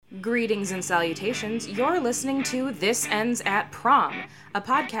Greetings and salutations. You're listening to This Ends at Prom, a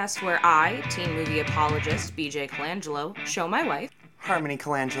podcast where I, teen movie apologist BJ Colangelo, show my wife, Harmony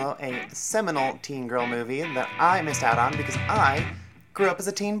Colangelo, a seminal teen girl movie that I missed out on because I grew up as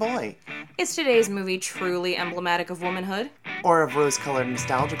a teen boy. Is today's movie truly emblematic of womanhood? Or of rose-colored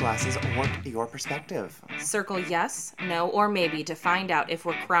nostalgia glasses warp your perspective. Circle yes, no, or maybe to find out if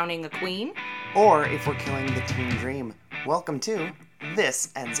we're crowning a queen. Or if we're killing the teen dream. Welcome to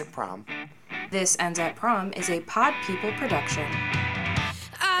This Ends at Prom. This Ends at Prom is a Pod People production.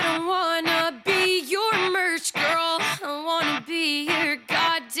 I don't wanna be your merch girl. I wanna be your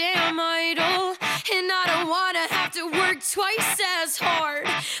goddamn idol. And I don't wanna have to work twice as hard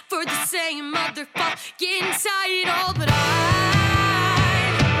for the same motherfucking title. But I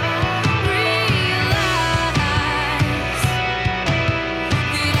realize that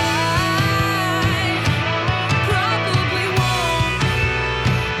I probably won't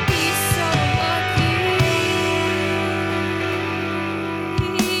be so lucky.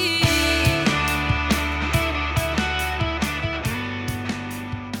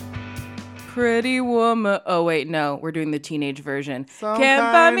 Pretty woman. Oh, wait, no. We're doing the teenage version.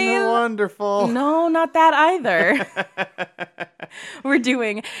 Can't buy me wonderful. No, not that either. We're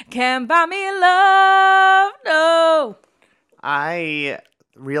doing Can't Buy Me Love. No. I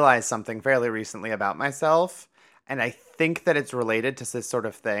realized something fairly recently about myself, and I think that it's related to this sort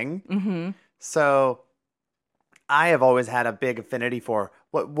of thing. Mm-hmm. So, I have always had a big affinity for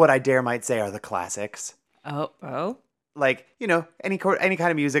what I dare might say are the classics. Oh. Like, you know, any kind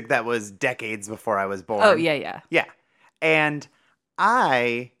of music that was decades before I was born. Oh, yeah. Yeah. And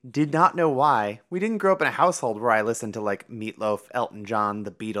I did not know why. We didn't grow up in a household where I listened to like Meatloaf, Elton John,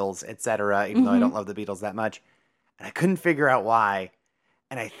 the Beatles, etc., even though I don't love the Beatles that much. And I couldn't figure out why.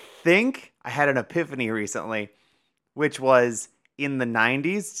 And I think I had an epiphany recently, which was in the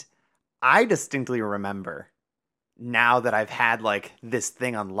 90s. I distinctly remember, now that I've had like this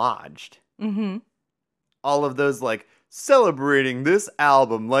thing unlodged, all of those like celebrating this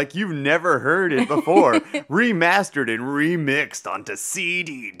album like you've never heard it before, remastered and remixed onto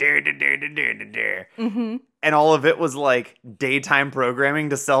CD, and all of it was like daytime programming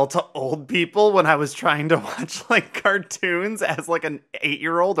to sell to old people when I was trying to watch like cartoons as like an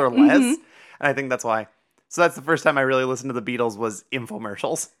 8-year-old or less. And I think that's why. So that's the first time I really listened to the Beatles was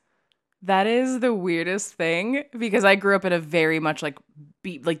infomercials. That is the weirdest thing because I grew up in a very much like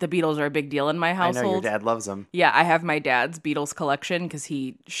the Beatles are a big deal in my household. I know your dad loves them. Yeah, I have my dad's Beatles collection because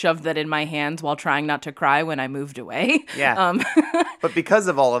he shoved that in my hands while trying not to cry when I moved away. Yeah. But because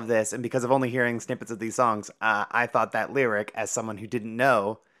of all of this and because of only hearing snippets of these songs, I thought that lyric, as someone who didn't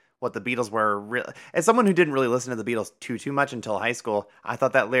know what the Beatles were, as someone who didn't really listen to the Beatles too much until high school, I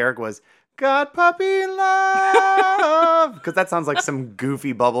thought that lyric was, "Got puppy love," because that sounds like some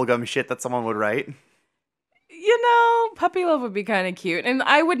goofy bubblegum shit that someone would write. You know, puppy love would be kind of cute. And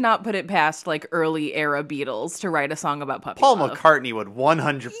I would not put it past like early era Beatles to write a song about puppy Paul love. McCartney would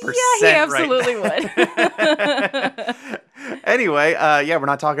 100% Yeah, he absolutely would. Anyway, we're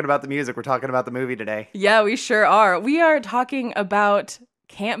not talking about the music. We're talking about the movie today. Yeah, we sure are. We are talking about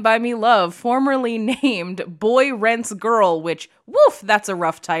Can't Buy Me Love, formerly named Boy Rents Girl, which, woof, that's a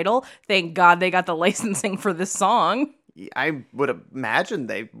rough title. Thank God they got the licensing for this song. I would imagine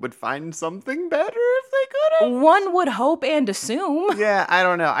they would find something better if they couldn't. One would hope and assume. Yeah, I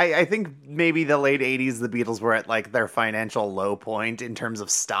don't know. I think maybe the late 80s, the Beatles were at like their financial low point in terms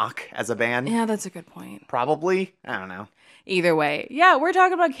of stock as a band. Yeah, that's a good point. Probably. I don't know. Either way. Yeah, we're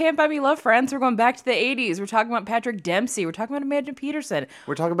talking about Can't Buy Me Love, friends. We're going back to the 80s. We're talking about Patrick Dempsey. We're talking about Amanda Peterson.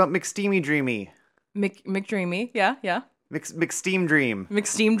 We're talking about McSteamy Dreamy. McDreamy. Yeah. McSteam Dream.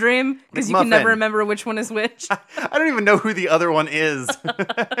 McSteam Dream? Because you can never remember which one is which. I don't even know who the other one is.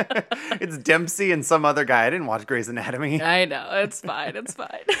 It's Dempsey and some other guy. I didn't watch Grey's Anatomy. I know. It's fine.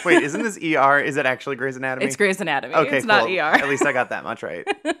 Wait, isn't this ER? Is it actually Grey's Anatomy? It's Grey's Anatomy. Okay, it's cool. not ER. At least I got that much right.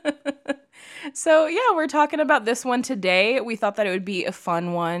 So, yeah, we're talking about this one today. We thought that it would be a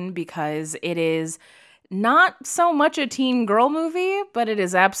fun one because it is not so much a teen girl movie, but it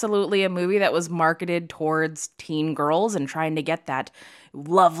is absolutely a movie that was marketed towards teen girls and trying to get that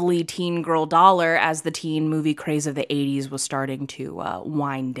lovely teen girl dollar as the teen movie craze of the 80s was starting to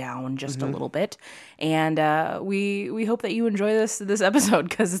wind down just a little bit. And we hope that you enjoy this episode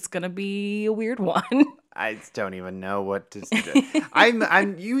because it's going to be a weird one. I don't even know what to do.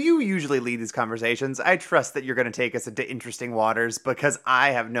 You usually lead these conversations. I trust that you're going to take us into interesting waters because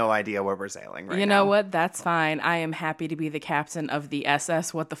I have no idea where we're sailing right now. You know what? That's fine. I am happy to be the captain of the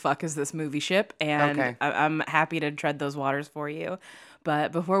SS What the Fuck Is This Movie ship, and Okay. I'm happy to tread those waters for you.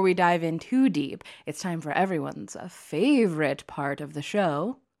 But before we dive in too deep, it's time for everyone's favorite part of the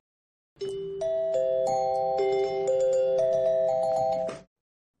show.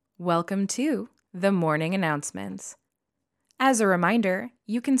 Welcome to the morning announcements. As a reminder,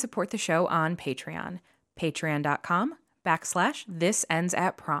 you can support the show on Patreon,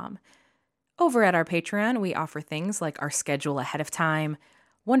 patreon.com/thisendsapprom. Over at our Patreon, we offer things like our schedule ahead of time,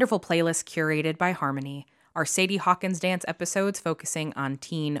 wonderful playlists curated by Harmony, our Sadie Hawkins dance episodes focusing on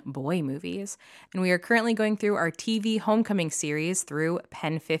teen boy movies, and we are currently going through our TV Homecoming series through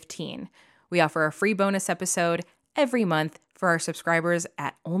Pen 15. We offer a free bonus episode every month for our subscribers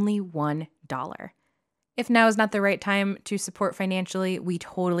at only $1. If now is not the right time to support financially, we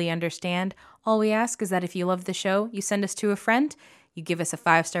totally understand. All we ask is that if you love the show, you send us to a friend, you give us a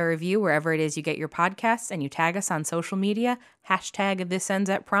 5-star review wherever it is you get your podcasts, and you tag us on social media,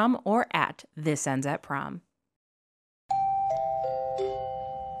 #ThisEndsAtProm or @ThisEndsAtProm.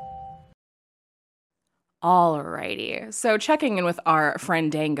 Alrighty, so checking in with our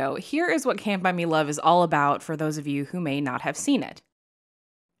friend Dango, here is what Can't Buy Me Love is all about for those of you who may not have seen it.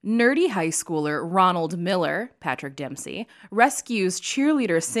 Nerdy high schooler Ronald Miller, Patrick Dempsey, rescues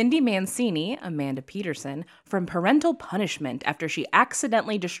cheerleader Cindy Mancini, Amanda Peterson, from parental punishment after she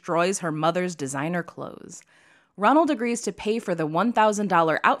accidentally destroys her mother's designer clothes. Ronald agrees to pay for the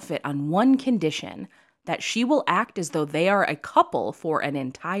 $1,000 outfit on one condition, that she will act as though they are a couple for an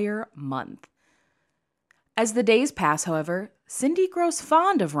entire month. As the days pass, however, Cindy grows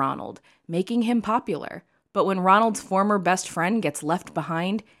fond of Ronald, making him popular. But when Ronald's former best friend gets left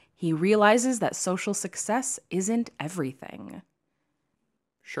behind, he realizes that social success isn't everything.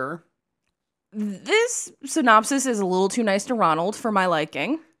 Sure. This synopsis is a little too nice to Ronald for my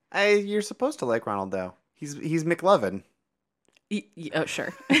liking. You're supposed to like Ronald, though. He's McLovin. Oh,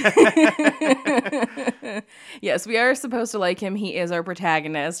 sure. Yes, we are supposed to like him. He is our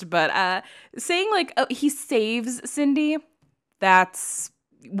protagonist. But saying, like, he saves Cindy,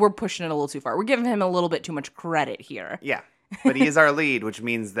 we're pushing it a little too far. We're giving him a little bit too much credit here. Yeah, but he is our lead, which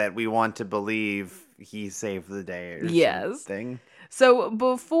means that we want to believe he saved the day or something. So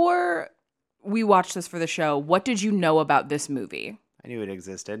before we watched this for the show, what did you know about this movie? I knew it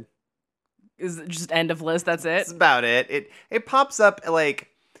existed. Is it just end of list? That's it? That's about it. It pops up, like,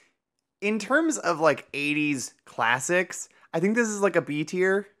 in terms of, like, 80s classics, I think this is, like, a B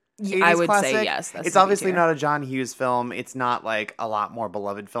tier. I would classic. say yes. It's obviously not a John Hughes film. It's not like a lot more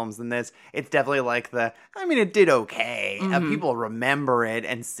beloved films than this. It's definitely like it did okay. People remember it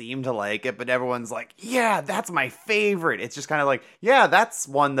and seem to like it, but everyone's like, yeah, that's my favorite. It's just kind of like, yeah, that's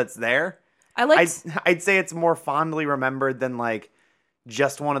one that's there. I'd say it's more fondly remembered than like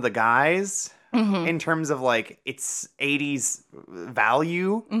Just One of the Guys. In terms of like its 80s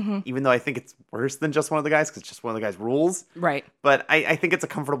value, even though I think it's worse than Just One of the Guys because Just One of the Guys rules. Right. But I think it's a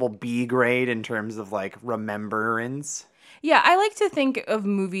comfortable B grade in terms of like remembrance. Yeah, I like to think of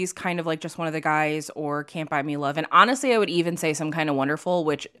movies kind of like Just One of the Guys or Can't Buy Me Love. And honestly, I would even say Some Kind of Wonderful,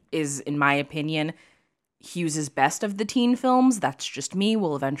 which is, in my opinion, Hughes' best of the teen films. That's just me.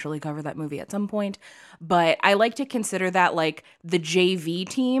 We'll eventually cover that movie at some point. But I like to consider that like the JV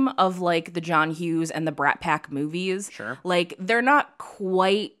team of like the John Hughes and the Brat Pack movies. Sure. Like they're not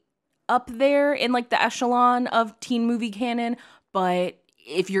quite up there in like the echelon of teen movie canon, but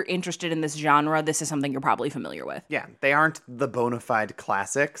if you're interested in this genre, this is something you're probably familiar with. Yeah, they aren't the bona fide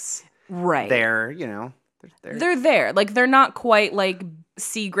classics. Right. They're there. Like they're not quite like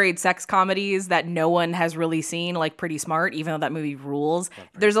C-grade sex comedies that no one has really seen, like Pretty Smart, even though that movie rules.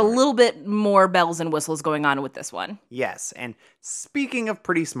 There's a little bit more bells and whistles going on with this one. Yes, and speaking of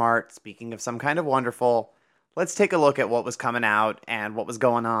Pretty Smart, speaking of Some Kind of Wonderful, let's take a look at what was coming out and what was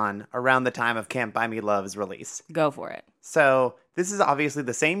going on around the time of Can't Buy Me Love's release. Go for it. So this is obviously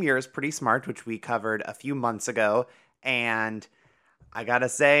the same year as Pretty Smart, which we covered a few months ago, and I gotta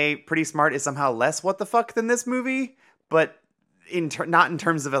say, Pretty Smart is somehow less what the fuck than this movie, but not in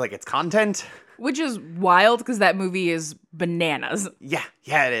terms of like its content. Which is wild because that movie is bananas. Yeah,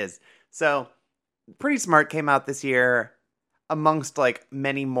 it is. So Pretty Smart came out this year amongst like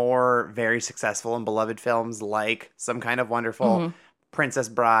many more very successful and beloved films like Some Kind of Wonderful, Princess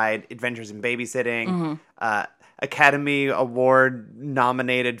Bride, Adventures in Babysitting, Academy Award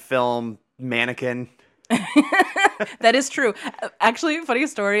nominated film Mannequin. That is true. Actually, funny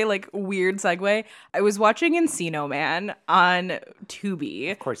story, like weird segue. I was watching Encino Man on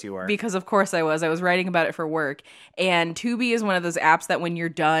Tubi. Of course you were. Because of course I was. I was writing about it for work. And Tubi is one of those apps that when you're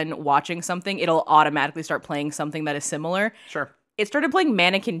done watching something, it'll automatically start playing something that is similar. Sure. It started playing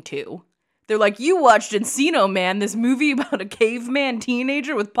Mannequin 2. They're like, you watched Encino Man, this movie about a caveman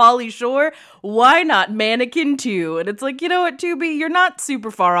teenager with Pauly Shore. Why not Mannequin 2? And it's like, you know what, Tubi, you're not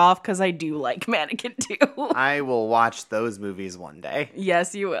super far off because I do like Mannequin 2. I will watch those movies one day.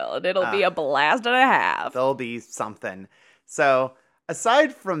 Yes, you will. And it'll be a blast and a half. They'll be something. So,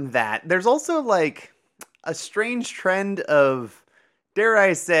 aside from that, there's also like a strange trend of, dare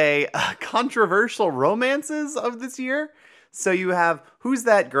I say, controversial romances of this year. So you have Who's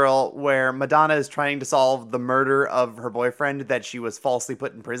That Girl, where Madonna is trying to solve the murder of her boyfriend that she was falsely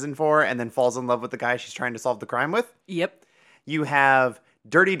put in prison for and then falls in love with the guy she's trying to solve the crime with. Yep. You have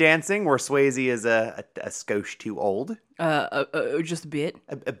Dirty Dancing, where Swayze is a skosh too old. Just a bit.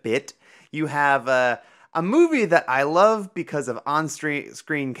 A bit. You have a movie that I love because of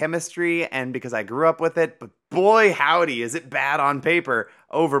on-screen chemistry and because I grew up with it, but boy howdy, is it bad on paper.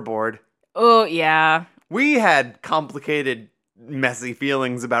 Overboard. Oh, yeah. We had complicated, messy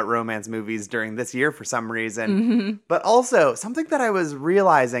feelings about romance movies during this year for some reason. But also, something that I was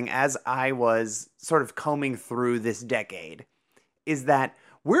realizing as I was sort of combing through this decade is that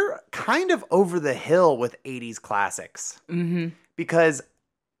we're kind of over the hill with 80s classics. Because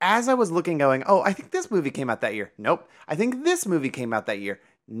as I was looking going, oh, I think this movie came out that year. Nope. I think this movie came out that year.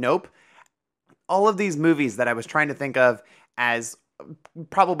 Nope. All of these movies that I was trying to think of as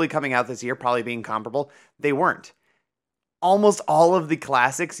probably coming out this year, probably being comparable, they weren't. Almost all of the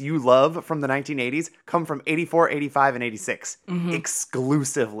classics you love from the 1980s come from 84, 85, and 86.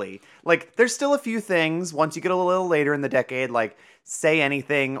 Exclusively. Like, there's still a few things once you get a little later in the decade, like Say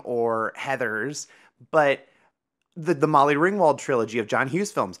Anything or Heathers, but the Molly Ringwald trilogy of John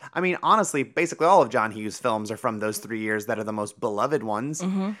Hughes films. I mean, honestly, basically all of John Hughes films are from those 3 years that are the most beloved ones.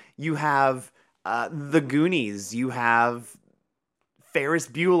 You have The Goonies. You have Ferris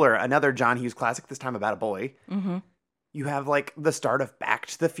Bueller, another John Hughes classic, this time about a boy. You have, like, the start of Back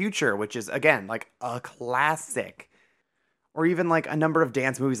to the Future, which is, again, like, a classic. Or even, like, a number of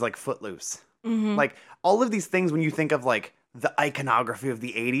dance movies like Footloose. Like, all of these things, when you think of, like, the iconography of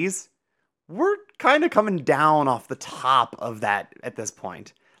the 80s, we're kind of coming down off the top of that at this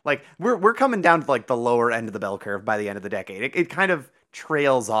point. Like, we're coming down to, like, the lower end of the bell curve by the end of the decade. It kind of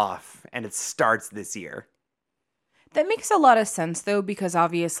trails off, and it starts this year. That makes a lot of sense, though, because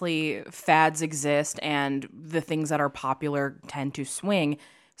obviously fads exist and the things that are popular tend to swing.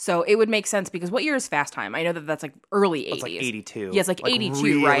 So it would make sense because what year is Fast Time? I know that that's like early 80s. It's like 82. Yeah, it's like 82,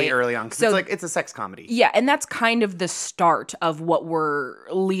 really right? early on. So it's a sex comedy. Yeah, and that's kind of the start of what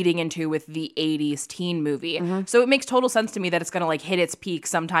we're leading into with the 80s teen movie. So it makes total sense to me that it's going to like hit its peak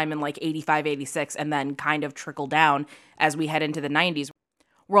sometime in like 85, 86 and then kind of trickle down as we head into the 90s.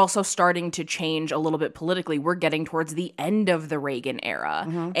 We're also starting to change a little bit politically. We're getting towards the end of the Reagan era.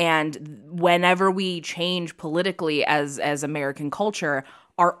 And whenever we change politically as American culture,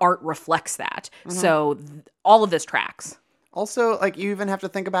 our art reflects that. So all of this tracks. Also, like, you even have to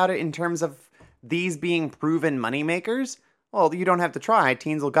think about it in terms of these being proven moneymakers. Well, you don't have to try.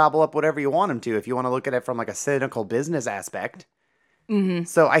 Teens will gobble up whatever you want them to if you want to look at it from, like, a cynical business aspect.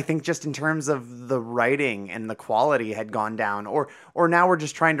 So I think just in terms of the writing and the quality had gone down, or now we're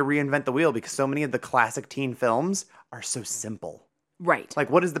just trying to reinvent the wheel because so many of the classic teen films are so simple. Right. Like,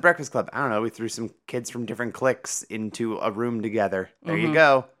 what is The Breakfast Club? I don't know. We threw some kids from different cliques into a room together. There you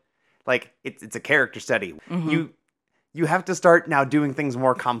go. Like, it's a character study. You have to start now doing things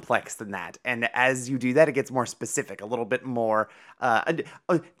more complex than that. And as you do that, it gets more specific, a little bit more a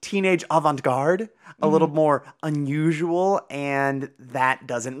teenage avant-garde, a little more unusual, and that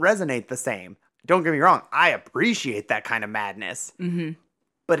doesn't resonate the same. Don't get me wrong. I appreciate that kind of madness.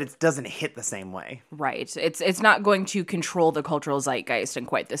 But it doesn't hit the same way. Right. It's not going to control the cultural zeitgeist in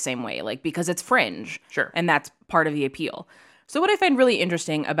quite the same way, like, because it's fringe. Sure. And that's part of the appeal. So what I find really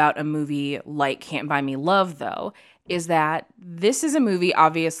interesting about a movie like Can't Buy Me Love, though, is that this is a movie,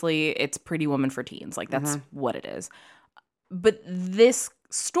 obviously, it's Pretty Woman for teens. Like, that's what it is. But this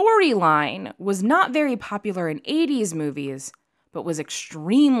storyline was not very popular in 80s movies, but was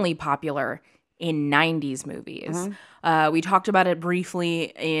extremely popular in 90s movies. We talked about it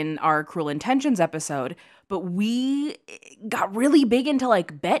briefly in our Cruel Intentions episode, but we got really big into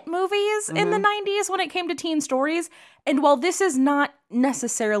like bet movies in the 90s when it came to teen stories. And while this is not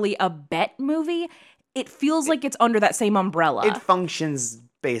necessarily a bet movie, it feels like it's under that same umbrella. It functions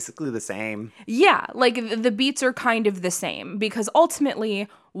basically the same. Yeah, like the beats are kind of the same because ultimately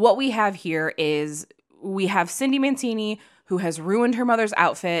what we have here is we have Cindy Mancini who has ruined her mother's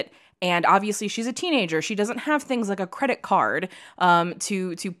outfit. And obviously, she's a teenager. She doesn't have things like a credit card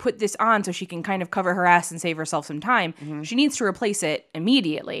to put this on so she can kind of cover her ass and save herself some time. She needs to replace it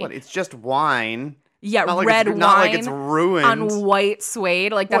immediately. What, it's just wine Yeah, Not like red it's, wine not like it's ruined. on white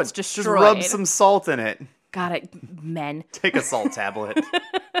suede. Like, that's What? destroyed. Just rub some salt in it. Got it, men. Take a salt tablet.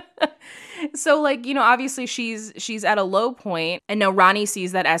 So, like, you know, obviously she's at a low point, and now Ronnie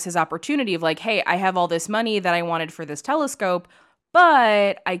sees that as his opportunity of like, hey, I have all this money that I wanted for this telescope,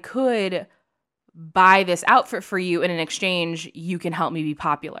 but I could buy this outfit for you, and in exchange, you can help me be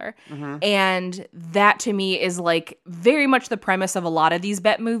popular. And that to me is like very much the premise of a lot of these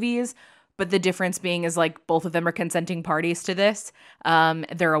bet movies. But the difference being is like both of them are consenting parties to this.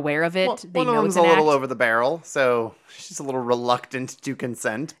 They're aware of it. Well, They one of know them's it's a an little act. over the barrel, so she's a little reluctant to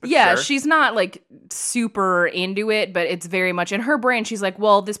consent. But Yeah, sure. she's not like super into it, but it's very much in her brain. She's like,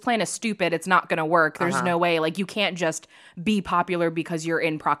 well, this plan is stupid. It's not going to work. There's no way. Like, you can't just be popular because you're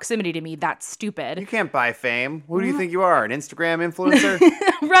in proximity to me. That's You stupid. can't buy fame. Who do you think you are, an Instagram influencer?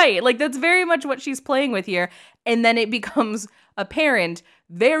 Right. Like, that's very much what she's playing with here. And then it becomes apparent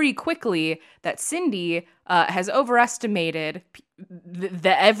very quickly that Cindy has overestimated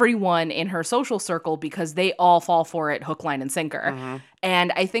everyone in her social circle because they all fall for it hook, line, and sinker.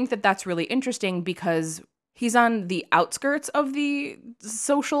 And I think that that's really interesting because he's on the outskirts of the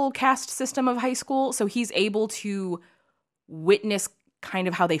social caste system of high school. So he's able to witness kind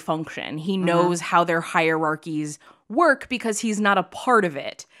of how they function. He knows how their hierarchies work because he's not a part of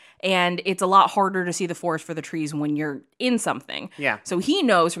it. And it's a lot harder to see the forest for the trees when you're in something. Yeah. So he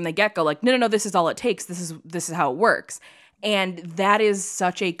knows from the get-go, like, no, this is all it takes. This is how it works. And that is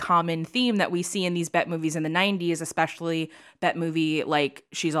such a common theme that we see in these bet movies in the 90s, especially bet movie like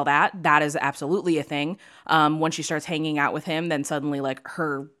She's All That. That is absolutely a thing. When she starts hanging out with him, then suddenly like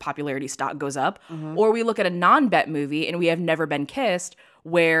her popularity stock goes up. Or we look at a non-bet movie and We Have Never Been Kissed,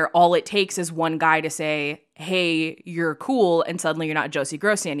 where all it takes is one guy to say, hey, you're cool, and suddenly you're not Josie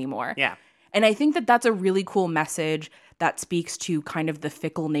Grossi anymore. Yeah. And I think that that's a really cool message that speaks to kind of the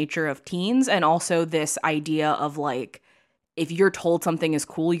fickle nature of teens, and also this idea of like, if you're told something is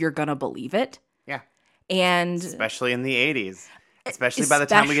cool, you're gonna believe it. Yeah. And Especially in the 80s. Especially by the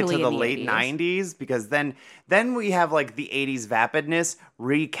time we get to Especially the in the late 80s. 90s, because then we have like the 80s vapidness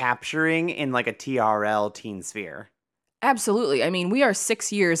recapturing in like a TRL teen sphere. absolutely. I mean, we are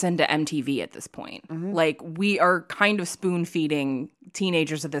 6 years into MTV at this point. Like, we are kind of spoon feeding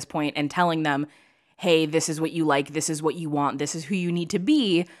teenagers at this point and telling them, hey, this is what you like, this is what you want, this is who you need to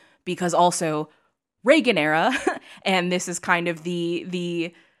be, because also Reagan era, and this is kind of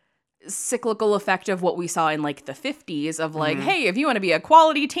the cyclical effect of what we saw in like the 50s of like, hey, if you want to be a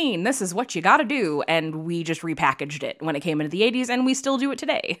quality teen, this is what you got to do. And we just repackaged it when it came into the 80s, and we still do it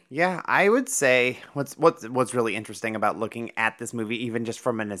today. Yeah, I would say what's really interesting about looking at this movie, even just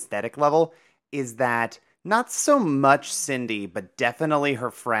from an aesthetic level, is that not so much Cindy, but definitely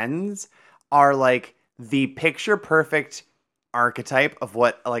her friends are like the picture perfect archetype of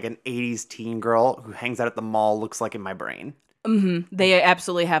what like an 80s teen girl who hangs out at the mall looks like in my brain. They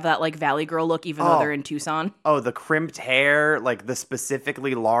absolutely have that like Valley Girl look, even though they're in Tucson. Oh, the crimped hair, like the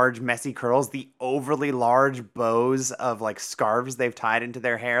specifically large, messy curls, the overly large bows of like scarves they've tied into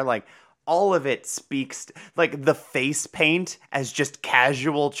their hair, like all of it speaks, like the face paint as just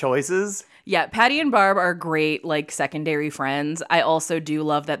casual choices. Yeah, Patty and Barb are great, like, secondary friends. I also do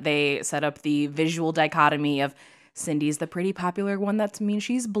love that they set up the visual dichotomy of Cindy's the pretty popular one that means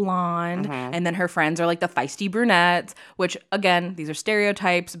she's blonde, and then her friends are like the feisty brunettes, which, again, these are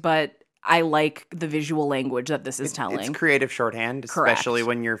stereotypes, but I like the visual language that this is telling. It's creative shorthand, Correct. especially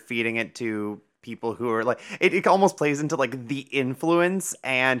when you're feeding it to people who are like, it almost plays into like the influence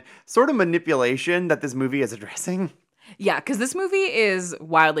and sort of manipulation that this movie is addressing. Yeah, because this movie is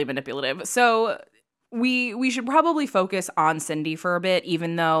wildly manipulative. So we should probably focus on Cindy for a bit,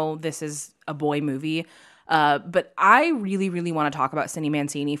 even though this is a boy movie. But I really, really want to talk about Cindy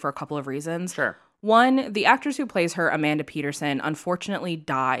Mancini for a couple of reasons. Sure. One, the actress who plays her, Amanda Peterson, unfortunately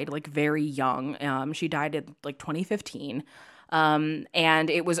died like very young. She died in like 2015. And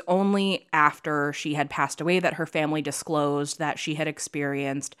it was only after she had passed away that her family disclosed that she had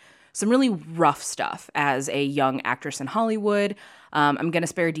experienced some really rough stuff as a young actress in Hollywood. I'm going to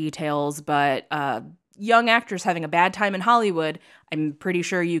spare details, but young actors having a bad time in Hollywood, I'm pretty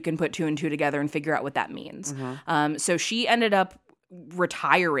sure you can put two and two together and figure out what that means. So she ended up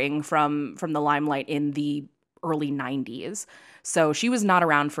retiring from the limelight in the early 90s. So she was not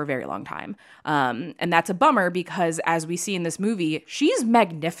around for a very long time. And that's a bummer because as we see in this movie, she's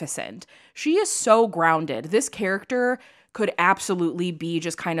magnificent. She is so grounded. This character could absolutely be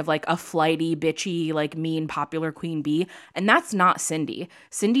just kind of like a flighty, bitchy, like mean, popular queen bee. And that's not Cindy.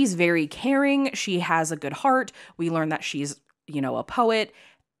 Cindy's very caring. She has a good heart. We learn that she's, a poet.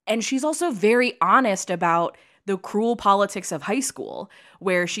 And she's also very honest about the cruel politics of high school,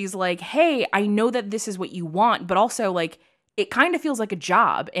 where she's like, hey, I know that this is what you want, but also like it kind of feels like a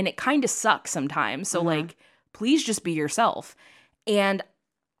job and it kind of sucks sometimes. So like, please just be yourself. And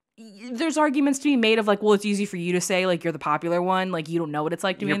there's arguments to be made of like, well, it's easy for you to say like you're the popular one, like you don't know what it's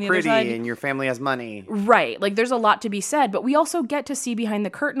like to be on the other side. You're pretty and your family has money. Right. Like there's a lot to be said, but we also get to see behind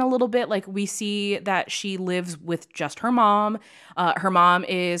the curtain a little bit. Like we see that she lives with just her mom. Her mom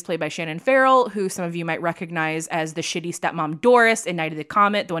is played by Shannon Farrell, who some of you might recognize as the shitty stepmom Doris in Night of the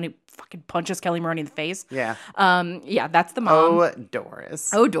Comet, the one who fucking punches Kelly Maroney in the face. Yeah. Yeah, that's the mom. Oh,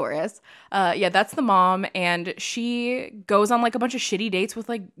 Doris. Oh, Doris. Yeah, that's the mom. And she goes on like a bunch of shitty dates with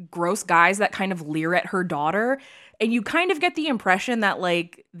like gross guys that kind of leer at her daughter. And you kind of get the impression that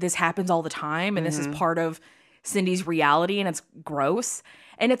like this happens all the time and this is part of Cindy's reality and it's gross.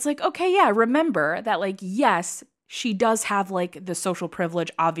 And it's like, okay, yeah, remember that like, yes, she does have like the social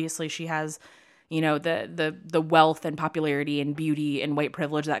privilege. Obviously, she has, you know, the wealth and popularity and beauty and white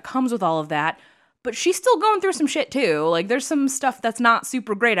privilege that comes with all of that. But she's still going through some shit too. Like there's some stuff that's not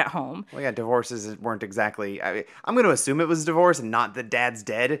super great at home. Well, yeah, divorces weren't exactly. I'm going to assume it was divorce and not that dad's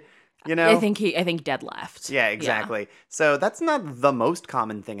dead. You know, I think Dad left. Yeah, exactly. Yeah. So that's not the most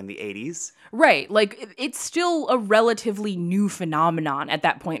common thing in the 80s. Right. Like it's still a relatively new phenomenon at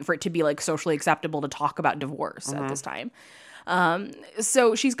that point for it to be like socially acceptable to talk about divorce at this time.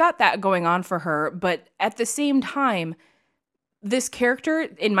 So she's got that going on for her, but at the same time, this character,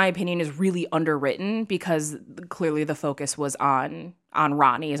 in my opinion, is really underwritten because clearly the focus was on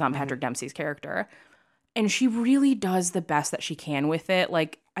Ronnie, on Patrick Dempsey's character. And she really does the best that she can with it.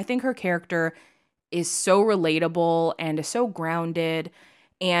 Like, I think her character is so relatable and is so grounded.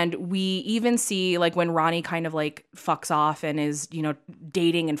 And we even see, like, when Ronnie kind of, like, fucks off and is, you know,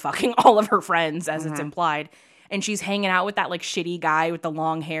 dating and fucking all of her friends, as it's implied. And she's hanging out with that, like, shitty guy with the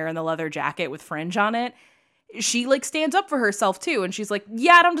long hair and the leather jacket with fringe on it. She, like, stands up for herself, too. And she's like,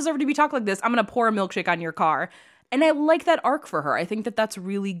 yeah, I don't deserve to be talked like this. I'm going to pour a milkshake on your car. And I like that arc for her. I think that that's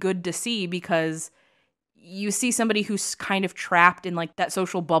really good to see because you see somebody who's kind of trapped in like that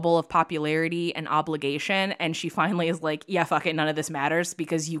social bubble of popularity and obligation. And she finally is like, yeah, fuck it. None of this matters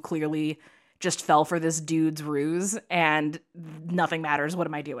because you clearly just fell for this dude's ruse and nothing matters. What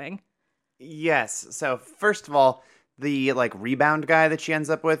am I doing? Yes. So first of all, the like rebound guy that she ends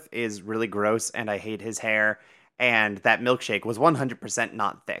up with is really gross and I hate his hair. And that milkshake was 100%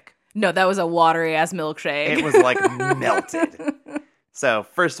 not thick. No, that was a watery ass milkshake. It was like melted. So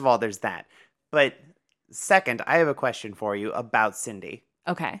first of all, there's that. But second, I have a question for you about Cindy.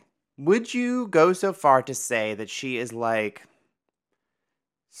 Okay. Would you go so far to say that she is like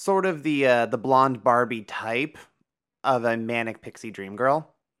sort of the blonde Barbie type of a manic pixie dream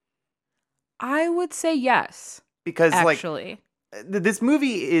girl? I would say yes. Because actually, like this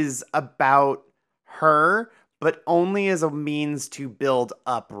movie is about her, but only as a means to build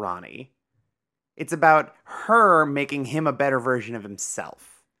up Ronnie. It's about her making him a better version of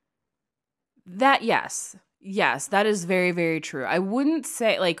himself. That, yes, that is very, very true. I wouldn't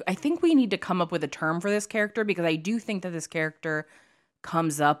say, like, I think we need to come up with a term for this character because I do think that this character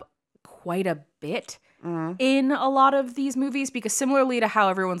comes up quite a bit in a lot of these movies because similarly to how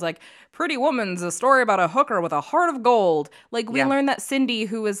everyone's like, Pretty Woman's a story about a hooker with a heart of gold. Like, we learned that Cindy,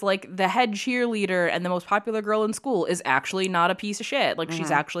 who is, like, the head cheerleader and the most popular girl in school, is actually not a piece of shit. Like, she's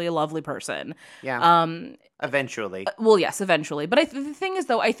actually a lovely person. Yeah. Eventually. Well, yes, eventually. But the thing is,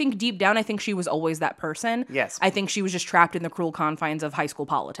 though, I think deep down, I think she was always that person. Yes. I think she was just trapped in the cruel confines of high school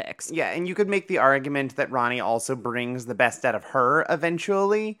politics. Yeah, and you could make the argument that Ronnie also brings the best out of her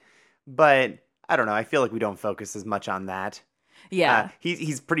eventually, but I don't know. I feel like we don't focus as much on that. Yeah.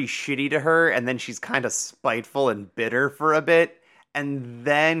 He's pretty shitty to her, and then she's kind of spiteful and bitter for a bit, and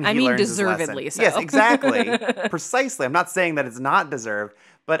then he learns deservedly his so. Yes, exactly. Precisely. I'm not saying that it's not deserved,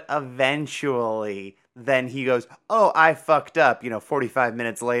 but eventually then he goes, oh, I fucked up, 45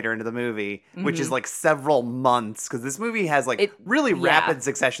 minutes later into the movie, which is like several months, because this movie has like really rapid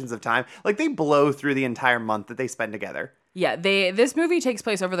successions of time. Like they blow through the entire month that they spend together. Yeah, this movie takes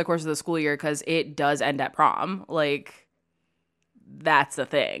place over the course of the school year because it does end at prom. Like, that's the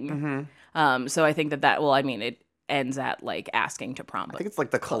thing. So I think that it ends at like asking to prom. I think it's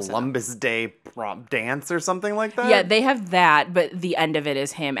like the Columbus Day prom dance or something like that. Yeah, they have that, but the end of it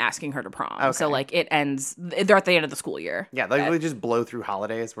is him asking her to prom. Okay. So like it ends, they're at the end of the school year. Yeah, they really just blow through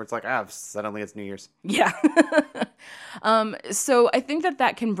holidays where it's like, suddenly it's New Year's. Yeah. So I think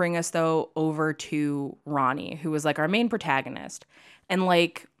that can bring us though over to Ronnie, who was like our main protagonist. And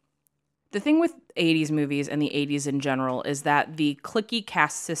like the thing with 80s movies and the 80s in general is that the cliquey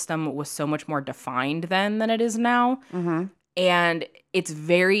cast system was so much more defined then than it is now. And it's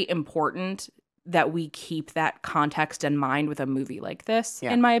very important that we keep that context in mind with a movie like this,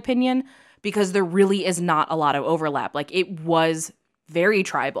 Yeah. in my opinion, because there really is not a lot of overlap. Like, it was very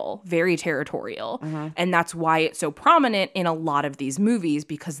tribal, very territorial. And that's why it's so prominent in a lot of these movies,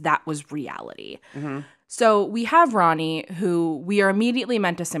 because that was reality. So we have Ronnie, who we are immediately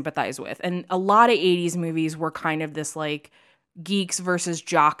meant to sympathize with. And a lot of 80s movies were kind of this like geeks versus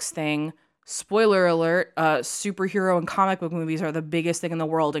jocks thing. Spoiler alert, superhero and comic book movies are the biggest thing in the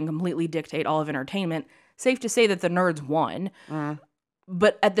world and completely dictate all of entertainment. Safe to say that the nerds won.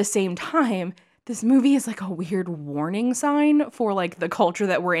 But at the same time, this movie is like a weird warning sign for like the culture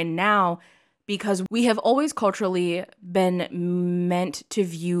that we're in now, because we have always culturally been meant to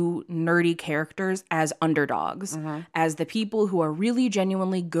view nerdy characters as underdogs, as the people who are really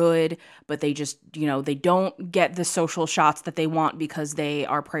genuinely good, but they just, you know, they don't get the social shots that they want because they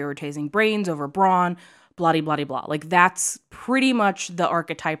are prioritizing brains over brawn, blah, blah, blah, blah. Like, that's pretty much the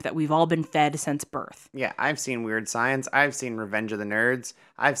archetype that we've all been fed since birth. Yeah, I've seen Weird Science. I've seen Revenge of the Nerds.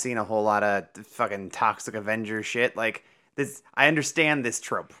 I've seen a whole lot of fucking Toxic Avenger shit. Like, this, I understand this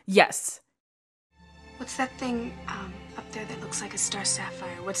trope. Yes. What's that thing up there that looks like a star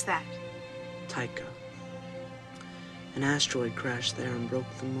sapphire? What's that? Taika. An asteroid crashed there and broke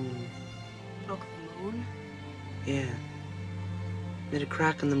the moon. Broke the moon? Yeah. Made a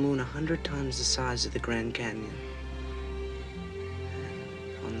crack in the moon 100 times the size of the Grand Canyon.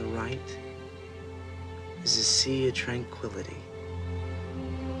 And on the right is a sea of tranquility.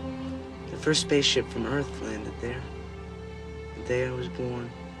 The first spaceship from Earth landed there. The day I was born.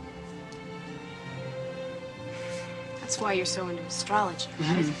 That's why you're so into astrology,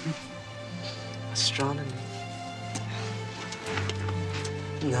 right? Astronomy?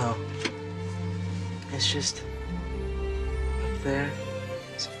 No. It's just... up there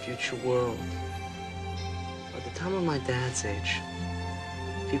is a future world. By the time I'm my dad's age,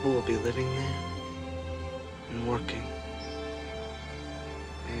 people will be living there and working.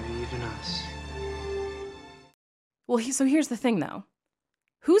 Maybe even us. Well, so here's the thing, though.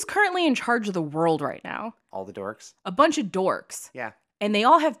 Who's currently in charge of the world right now? All the dorks. A bunch of dorks. Yeah. And they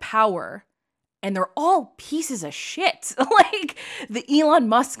all have power. And they're all pieces of shit. Like, the Elon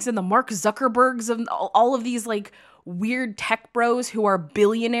Musks and the Mark Zuckerbergs and all of these, like, weird tech bros who are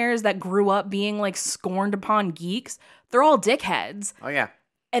billionaires that grew up being, like, scorned upon geeks. They're all dickheads. Oh, yeah.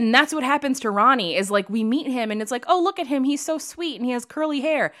 And that's what happens to Ronnie, is like, we meet him and it's like, oh, look at him, he's so sweet and he has curly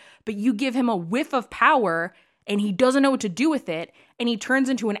hair. But you give him a whiff of power and he doesn't know what to do with it, and he turns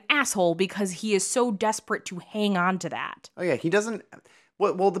into an asshole because he is so desperate to hang on to that. Oh, yeah. He doesn't...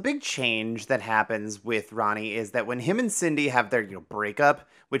 Well, the big change that happens with Ronnie is that when him and Cindy have their, breakup,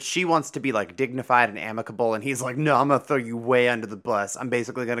 which she wants to be, like, dignified and amicable, and he's like, no, I'm gonna throw you way under the bus. I'm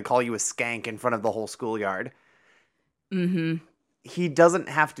basically gonna call you a skank in front of the whole schoolyard. He doesn't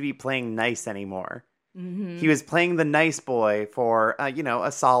have to be playing nice anymore. He was playing the nice boy for,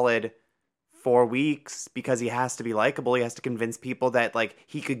 a solid 4 weeks because he has to be likable. He has to convince people that, like,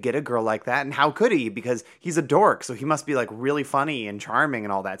 he could get a girl like that. And how could he? Because he's a dork, so he must be, like, really funny and charming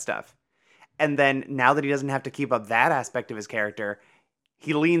and all that stuff. And then now that he doesn't have to keep up that aspect of his character,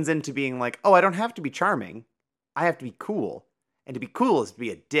 he leans into being like, oh, I don't have to be charming. I have to be cool. And to be cool is to be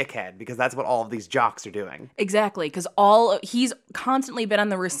a dickhead, because that's what all of these jocks are doing. Exactly, because he's constantly been on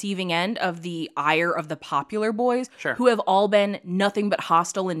the receiving end of the ire of the popular boys, Sure. who have all been nothing but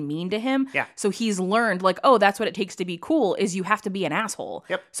hostile and mean to him. Yeah. So he's learned, like, oh, that's what it takes to be cool, is you have to be an asshole.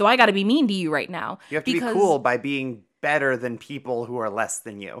 Yep. So I got to be mean to you right now. You have to be cool by being better than people who are less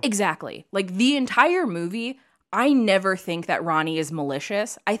than you. Exactly. Like, the entire movie, I never think that Ronnie is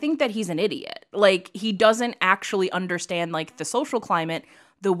malicious. I think that he's an idiot. Like, he doesn't actually understand, like, the social climate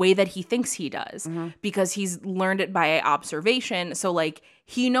the way that he thinks he does, because he's learned it by observation. So, like,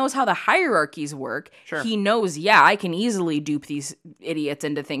 he knows how the hierarchies work. Sure. He knows, yeah, I can easily dupe these idiots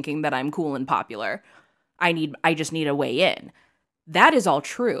into thinking that I'm cool and popular. I just need a way in. That is all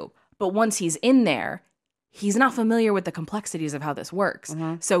true. But once he's in there, he's not familiar with the complexities of how this works.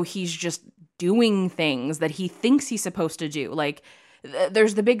 So he's just doing things that he thinks he's supposed to do. Like,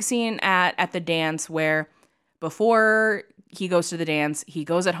 there's the big scene at the dance where before he goes to the dance, he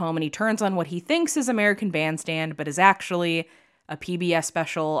goes at home and he turns on what he thinks is American Bandstand, but is actually a PBS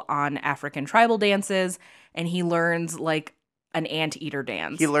special on African tribal dances. And he learns, like, an anteater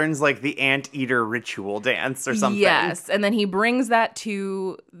dance. He learns, like, the anteater ritual dance or something. Yes, and then he brings that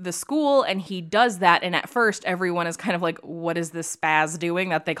to the school, and he does that, and at first, everyone is kind of like, what is this spaz doing?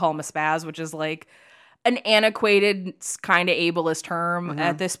 That they call him a spaz, which is, like, an antiquated, kind of ableist term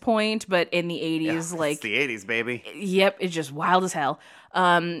at this point, but in the 80s, like... It's the 80s, baby. Yep, it's just wild as hell.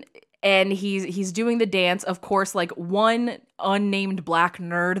 And he's doing the dance. Of course, like one unnamed black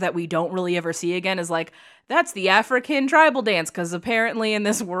nerd that we don't really ever see again is like, that's the African tribal dance, because apparently in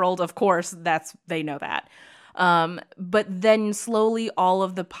this world, of course, they know that. But then slowly all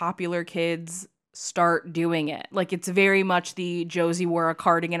of the popular kids start doing it. Like, it's very much the Josie wore a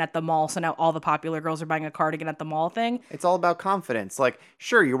cardigan at the mall, so now all the popular girls are buying a cardigan at the mall thing. It's all about confidence. Like,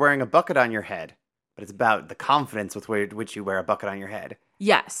 sure, you're wearing a bucket on your head, but it's about the confidence with which you wear a bucket on your head.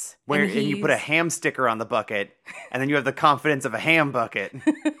 Yes. And you put a ham sticker on the bucket, and then you have the confidence of a ham bucket.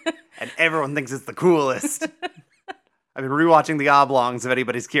 And everyone thinks it's the coolest. I've been rewatching The Oblongs, if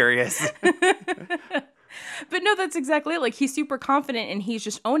anybody's curious. But no, that's exactly it. Like, he's super confident and he's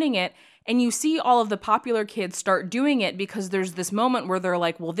just owning it. And you see all of the popular kids start doing it because there's this moment where they're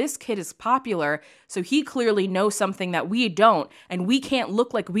like, well, this kid is popular, so he clearly knows something that we don't, and we can't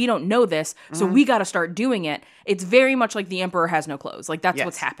look like we don't know this, so we got to start doing it. It's very much like The Emperor Has No Clothes. Like, that's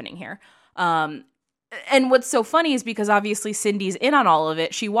what's happening here. And what's so funny is because obviously Cindy's in on all of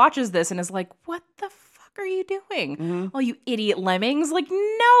it. She watches this and is like, what the fuck are you doing? Oh, you idiot lemmings. Like,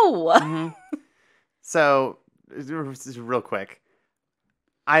 no. So, real quick,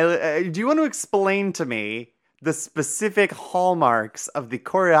 do you want to explain to me the specific hallmarks of the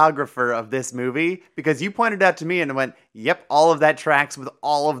choreographer of this movie? Because you pointed out to me and went, yep, all of that tracks with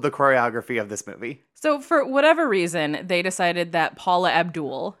all of the choreography of this movie. So for whatever reason, they decided that Paula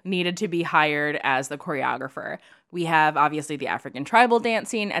Abdul needed to be hired as the choreographer. We have obviously the African tribal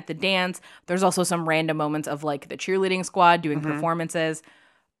dancing at the dance. There's also some random moments of like the cheerleading squad doing performances.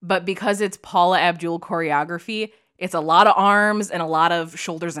 But because it's Paula Abdul choreography, it's a lot of arms and a lot of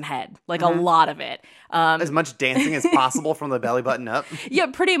shoulders and head. Like, a lot of it. As much dancing as possible from the belly button up. Yeah,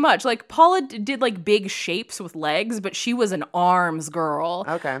 pretty much. Like, Paula did, like, big shapes with legs, but she was an arms girl.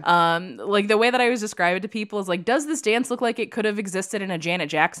 Okay. Like, the way that I always describe it to people is, like, does this dance look like it could have existed in a Janet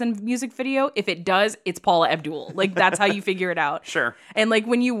Jackson music video? If it does, it's Paula Abdul. Like, that's how you figure it out. Sure. And, like,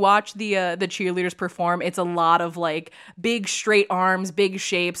 when you watch the cheerleaders perform, it's a lot of, like, big straight arms, big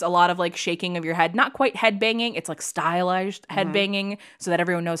shapes, a lot of, like, shaking of your head. Not quite head banging. It's, like, stylized head banging so that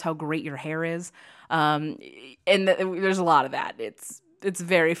everyone knows how great your hair is. There's a lot of that. It's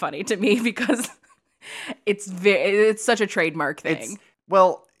very funny to me because it's such a trademark thing.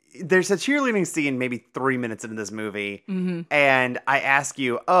 There's a cheerleading scene maybe 3 minutes into this movie, and I ask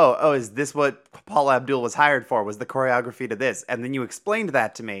you, oh, is this what Paula Abdul was hired for? Was the choreography to this? And then you explained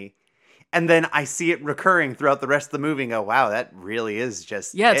that to me. And then I see it recurring throughout the rest of the movie and go, wow, that really is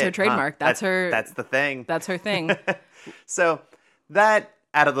just it's her trademark. Huh? That's the thing. That's her thing. So that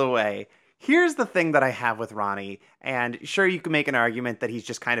out of the way, here's the thing that I have with Ronnie. And sure, you can make an argument that he's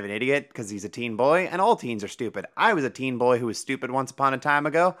just kind of an idiot because he's a teen boy, and all teens are stupid. I was a teen boy who was stupid once upon a time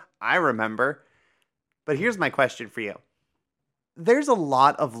ago. I remember. But here's my question for you. There's a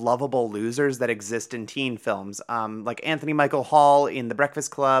lot of lovable losers that exist in teen films, like Anthony Michael Hall in The Breakfast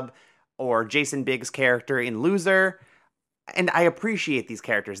Club, or Jason Biggs' character in Loser. And I appreciate these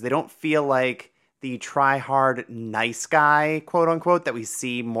characters. They don't feel like the try-hard nice guy, quote-unquote, that we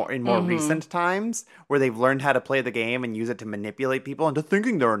see in more recent times, where they've learned how to play the game and use it to manipulate people into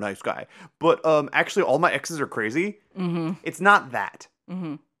thinking they're a nice guy. But actually, all my exes are crazy. It's not that.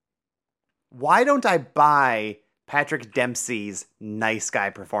 Why don't I buy Patrick Dempsey's nice guy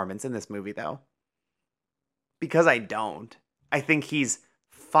performance in this movie, though? Because I don't. I think he's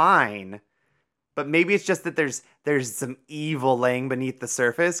fine, but maybe it's just that there's some evil laying beneath the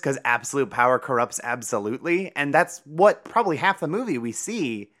surface because absolute power corrupts absolutely, and that's what probably half the movie we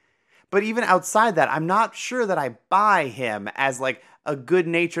see. But even outside that, I'm not sure that I buy him as like a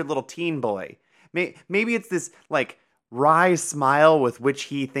good-natured little teen boy. Maybe it's this like wry smile with which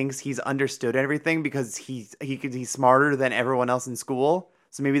he thinks he's understood everything because he's smarter than everyone else in school.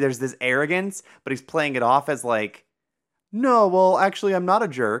 So maybe there's this arrogance, but he's playing it off as like, no, well, actually, I'm not a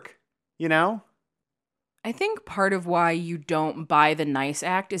jerk, you know? I think part of why you don't buy the nice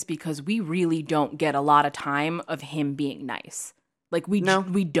act is because we really don't get a lot of time of him being nice. Like, we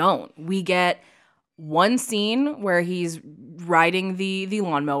don't. We get one scene where he's riding the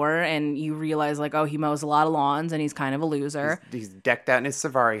lawnmower and you realize, like, oh, he mows a lot of lawns and he's kind of a loser. He's decked out in his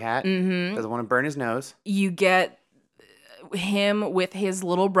safari hat. Doesn't want to burn his nose. You get him with his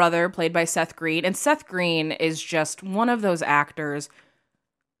little brother played by Seth Green, and Seth Green is just one of those actors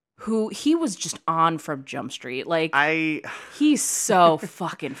who he was just on from Jump Street. Like, I he's so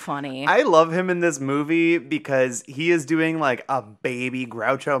fucking funny. love him in this movie because he is doing like a baby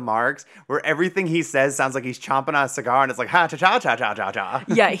Groucho Marx where everything he says sounds like he's chomping on a cigar and it's like ha cha cha cha cha cha cha.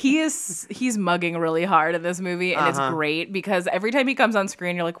 Yeah, he's mugging really hard in this movie, and it's great because every time he comes on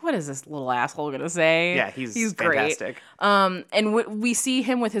screen, you're like, what is this little asshole gonna say? Yeah, he's fantastic. great. And we see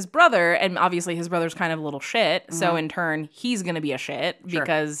him with his brother, and obviously his brother's kind of a little shit, so in turn, he's gonna be a shit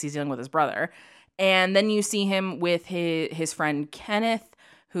because he's dealing with his brother. And then you see him with his friend Kenneth,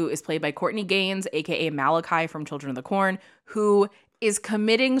 who is played by Courtney Gaines, aka Malachi from Children of the Corn, who is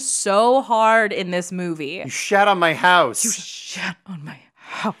committing so hard in this movie. You shat on my house. You shat on my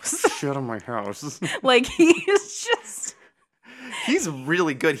house. Shat on my house. Like, he is just... He's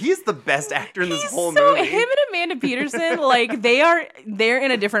really good. He's the best actor in this whole so movie. Him and Amanda Peterson, like, they're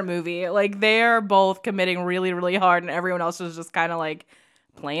in a different movie. Like, they are both committing really, really hard, and everyone else is just kind of like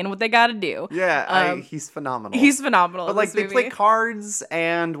playing what they got to do. Yeah, he's phenomenal. He's phenomenal. But like, they play cards,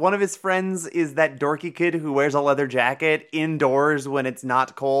 and one of his friends is that dorky kid who wears a leather jacket indoors when it's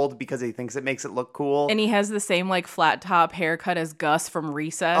not cold because he thinks it makes it look cool. And he has the same like flat top haircut as Gus from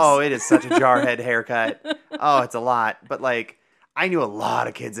Recess. Oh, it is such a jarhead haircut. Oh, it's a lot. But like, I knew a lot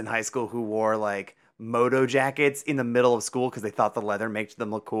of kids in high school who wore like moto jackets in the middle of school because they thought the leather made them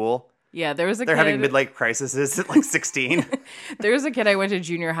look cool. Yeah, there was a They're kid... having midlife crises at like 16. There was a kid I went to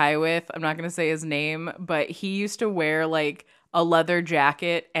junior high with. I'm not going to say his name, but he used to wear like a leather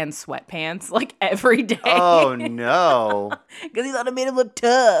jacket and sweatpants like every day. Oh, no. Because he thought it made him look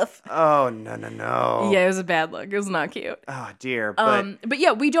tough. Oh, no. Yeah, it was a bad look. It was not cute. Oh, dear. But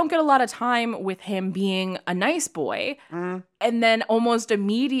yeah, we don't get a lot of time with him being a nice boy. And then almost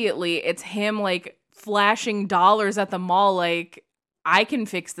immediately it's him like flashing dollars at the mall like, I can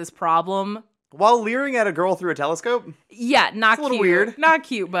fix this problem. while leering at a girl through a telescope? Yeah, not It's a little cute. weird. Not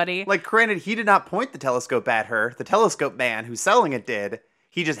cute, buddy. Like, granted, he did not point the telescope at her. The telescope man who's selling it did.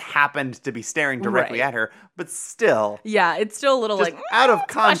 He just happened to be staring directly Right. at her. But still, Yeah, it's still a little just like out of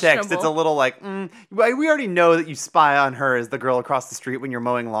it's context, it's a questionable. little like, we already know that you spy on her as the girl across the street when you're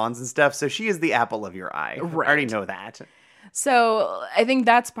mowing lawns and stuff, so she is the apple of your eye. Right. I already know that. So I think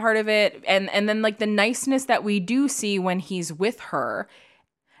that's part of it. And then like the niceness that we do see when he's with her,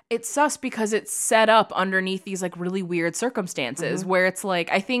 it's sus because it's set up underneath these like really weird circumstances where it's like,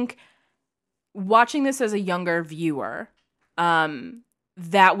 I think watching this as a younger viewer,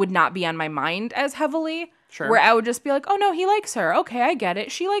 that would not be on my mind as heavily. Sure. Where I would just be like, oh no, he likes her. Okay, I get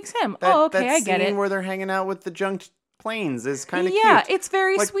it. She likes him. Oh, okay, I get scene it. where they're hanging out with the junked planes is kind of Yeah, cute. it's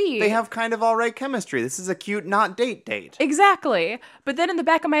very Like, sweet. They have kind of all right chemistry. This is a cute not date. Exactly. But then in the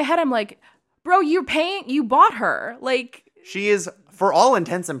back of my head, I'm like, bro, you bought her. Like, She is, for all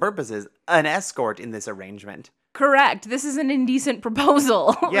intents and purposes, an escort in this arrangement. correct. This is an indecent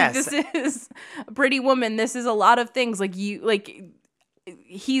proposal. Yes. Like, this is a Pretty Woman. This is a lot of things.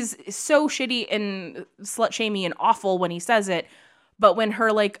 He's so shitty and slut-shamey and awful when he says it. But when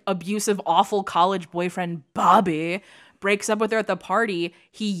her, like, abusive, awful college boyfriend, Bobby, breaks up with her at the party,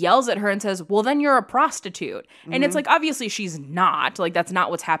 he yells at her and says, well, then you're a prostitute. And it's like, obviously she's not. Like, that's not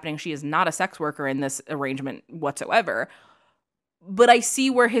what's happening. She is not a sex worker in this arrangement whatsoever. But I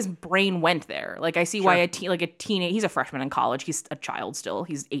see where his brain went there. Like, I see why a teenage, he's a freshman in college. He's a child still.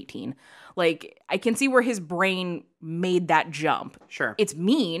 He's 18. Like, I can see where his brain made that jump. Sure. It's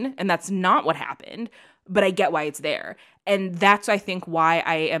mean, and that's not what happened, but I get why it's there. And that's, I think, why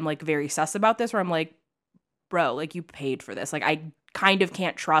I am, like, very sus about this, where I'm like, bro, like, you paid for this. Like, I kind of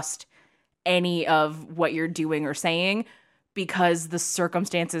can't trust any of what you're doing or saying, because the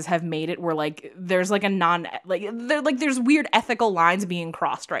circumstances have made it where, like, there's like there's weird ethical lines being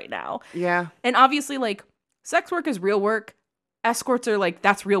crossed right now. Yeah. And obviously, like, sex work is real work. Escorts are like,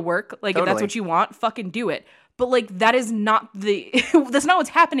 that's real work. Like, if that's Totally. what you want, fucking do it. But like, that is not that's not what's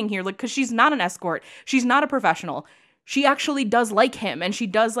happening here. Like, because she's not an escort. She's not a professional. She actually does like him, and she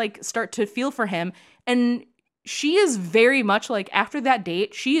does like start to feel for him. And she is very much like, after that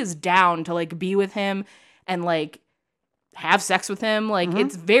date, she is down to like be with him and like have sex with him. Like,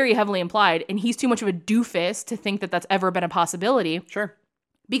 it's very heavily implied, and he's too much of a doofus to think that that's ever been a possibility, Sure.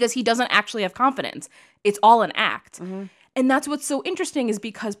 because he doesn't actually have confidence. It's all an act. And that's what's so interesting, is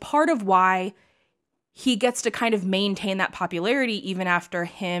because part of why he gets to kind of maintain that popularity even after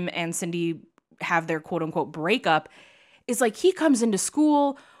him and Cindy have their quote unquote breakup is like, he comes into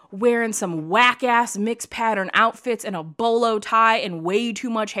school wearing some whack-ass mixed pattern outfits and a bolo tie and way too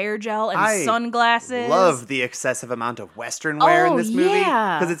much hair gel and sunglasses. Love the excessive amount of Western wear in this movie.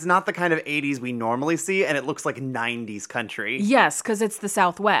 Yeah. Because it's not the kind of 80s we normally see, and it looks like 90s country. Yes, because it's the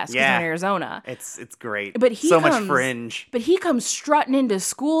Southwest, because Yeah. in Arizona. It's great. But he so comes, much fringe. But he comes strutting into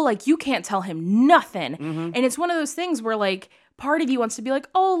school like you can't tell him nothing. Mm-hmm. And it's one of those things where like part of you wants to be like,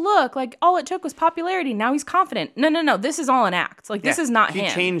 oh, look, like all it took was popularity. Now he's confident. No. This is all an act. Like this Yeah. is not he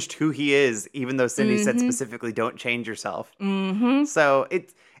him. changed who he is, even though Cindy said specifically, don't change yourself. Mm-hmm. So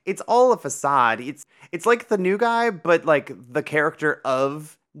it's all a facade. It's like the new guy, but like the character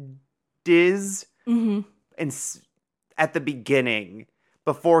of Diz Mm-hmm. at the beginning,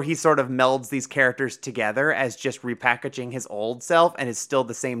 before he sort of melds these characters together as just repackaging his old self and is still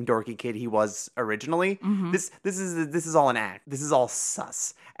the same dorky kid he was originally. Mm-hmm. This is all an act. This is all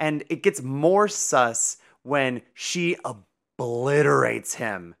sus. And it gets more sus when she obliterates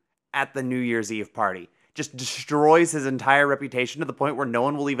him at the New Year's Eve party. Just destroys his entire reputation to the point where no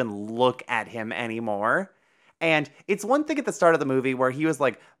one will even look at him anymore. And it's one thing at the start of the movie where he was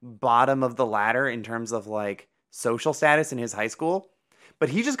like bottom of the ladder in terms of like social status in his high school, but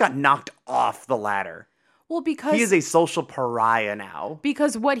he just got knocked off the ladder. Well, because He is a social pariah now.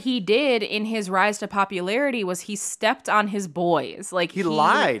 Because what he did in his rise to popularity was he stepped on his boys. Like He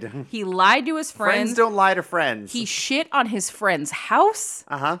lied. He lied to his Friends friends. don't lie to friends. He shit on his friend's house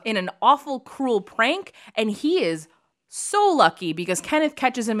Uh-huh. in an awful, cruel prank. And he is so lucky because Kenneth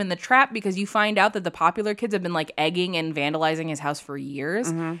catches him in the trap because you find out that the popular kids have been like egging and vandalizing his house for years.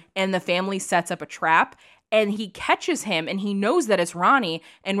 Mm-hmm. And the family sets up a trap. And he catches him and he knows that it's Ronnie.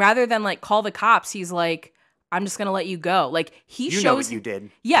 And rather than like call the cops, he's like, I'm just going to let you go. Like he You shows know what you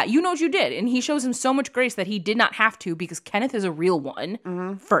did. Yeah, you know what you did. And he shows him so much grace that he did not have to because Kenneth is a real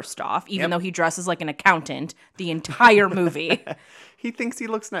one, first off, even though he dresses like an accountant the entire movie. He thinks he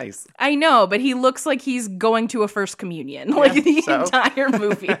looks nice. I know, but he looks like he's going to a first communion, like the so? entire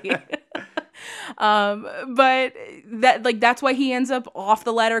movie. But that's why he ends up off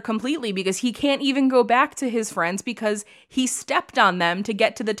the ladder completely because he can't even go back to his friends because he stepped on them to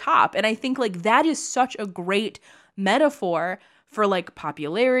get to the top. And I think like that is such a great metaphor for like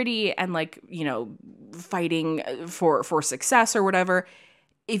popularity and like, you know, fighting for success or whatever.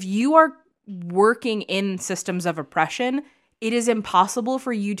 If you are working in systems of oppression, it is impossible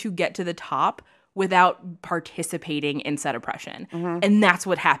for you to get to the top without participating in said oppression. And that's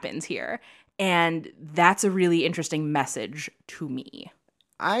what happens here. And that's a really interesting message to me.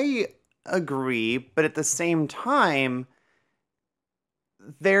 I agree, but at the same time,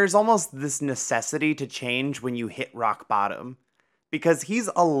 there's almost this necessity to change when you hit rock bottom. Because he's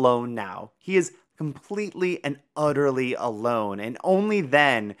alone now. He is completely and utterly alone. And only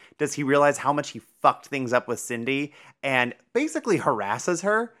then does he realize how much he fucked things up with Cindy and basically harasses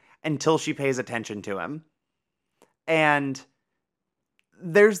her until she pays attention to him. And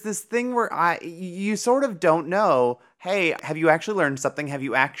there's this thing where you sort of don't know, hey, have you actually learned something? Have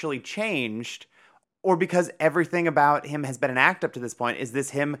you actually changed? Or because everything about him has been an act up to this point, is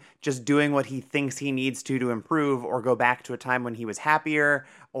this him just doing what he thinks he needs to improve or go back to a time when he was happier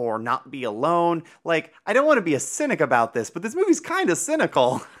or not be alone? Like, I don't want to be a cynic about this, but this movie's kind of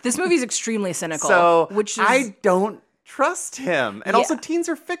cynical. This movie's extremely cynical. So which is, I don't trust him. And also Yeah. teens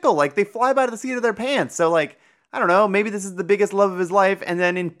are fickle. Like, they fly by the seat of their pants. So like, I don't know, maybe this is the biggest love of his life. And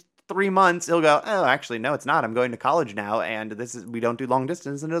then in 3 months, he'll go, oh, actually, no, it's not. I'm going to college now. And we don't do long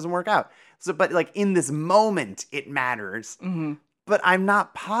distance and it doesn't work out. So, but like in this moment, it matters. Mm-hmm. But I'm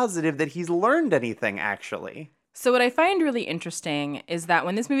not positive that he's learned anything, actually. So what I find really interesting is that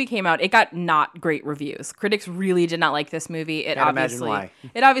when this movie came out, it got not great reviews. Critics really did not like this movie. Can't imagine why.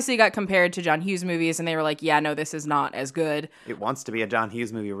 It obviously got compared to John Hughes movies, and they were like, yeah, no, this is not as good. It wants to be a John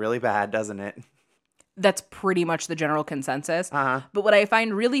Hughes movie really bad, doesn't it? That's pretty much the general consensus. Uh-huh. But what I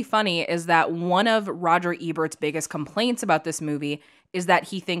find really funny is that one of Roger Ebert's biggest complaints about this movie is that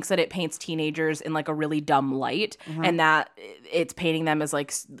he thinks that it paints teenagers in like a really dumb light and that it's painting them as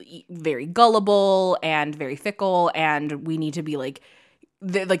like very gullible and very fickle, and we need to be like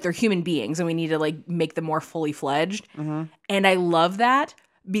they're human beings and we need to like make them more fully fledged. And I love that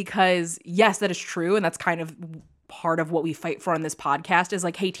because yes, that is true, and that's kind of part of what we fight for on this podcast is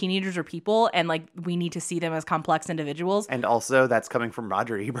like, hey, teenagers are people and like we need to see them as complex individuals. And also that's coming from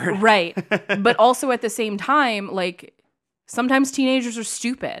Roger Ebert. Right. But also at the same time, like sometimes teenagers are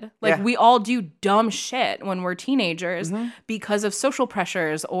stupid. Like Yeah. we all do dumb shit when we're teenagers because of social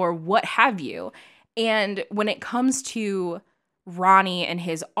pressures or what have you. And when it comes to Ronnie and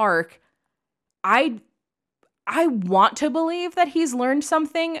his arc, I want to believe that he's learned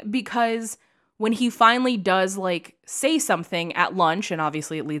something because when he finally does like say something at lunch, and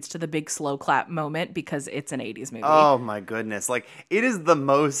obviously it leads to the big slow clap moment because it's an 80s movie. Oh my goodness. Like, it is the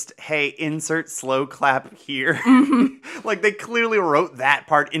most, hey, insert slow clap here. Like, they clearly wrote that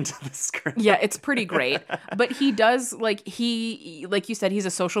part into the script. Yeah, it's pretty great. But he does, like you said, he's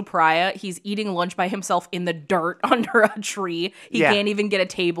a social pariah. He's eating lunch by himself in the dirt under a tree. He Yeah. can't even get a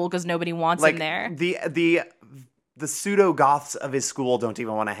table because nobody wants Like, him there. the pseudo goths of his school don't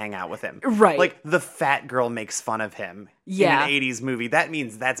even want to hang out with him. Right. Like, the fat girl makes fun of him Yeah. in an 80s movie. That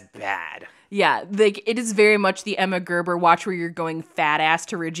means that's bad. Yeah, like it is very much the Emma Gerber watch where you're going fat ass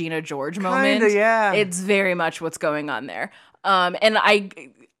to Regina George moment. Kinda, yeah. It's very much what's going on there. And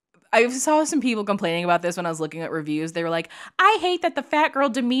I saw some people complaining about this when I was looking at reviews. They were like, I hate that the fat girl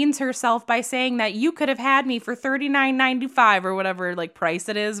demeans herself by saying that you could have had me for $39.95 or whatever like price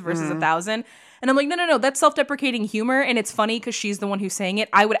it is versus $1,000. And I'm like, no, that's self-deprecating humor, and it's funny because she's the one who's saying it.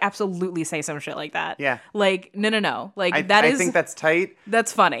 I would absolutely say some shit like that. Yeah. Like, no. Like, I think that's tight.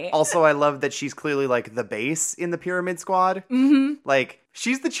 that's funny. Also, I love that she's clearly like the base in the Pyramid Squad. Mm-hmm. Like,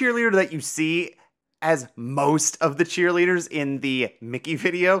 she's the cheerleader that you see as most of the cheerleaders in the Mickey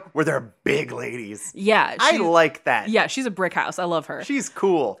video, where they're big ladies. Yeah. I like that. Yeah, she's a brick house. I love her. She's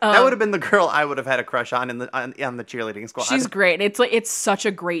cool. That would have been the girl I would have had a crush on on the cheerleading squad. She's great. It's such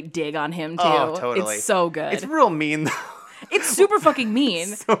a great dig on him too. Oh, totally. It's so good. It's real mean though. It's super fucking mean.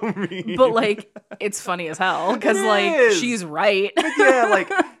 So mean. But like it's funny as hell because It like is. she's right. Yeah,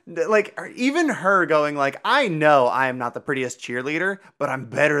 like even her going like, I know I am not the prettiest cheerleader, but I'm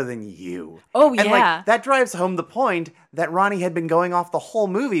better than you. Oh, And yeah. like that drives home the point that Ronnie had been going off the whole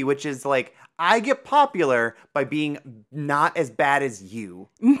movie, which is like, I get popular by being not as bad as you.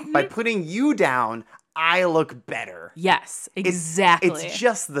 Mm-hmm. By putting you down, I look better. Yes, exactly. It's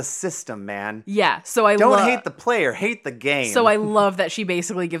just the system, man. yeah. So I Don't hate the player, hate the game. So I love that she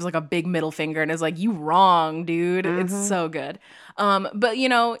basically gives like a big middle finger and is like, "You wrong, dude." It's so good. But you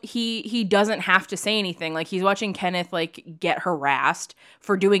know, he doesn't have to say anything. Like he's watching Kenneth like get harassed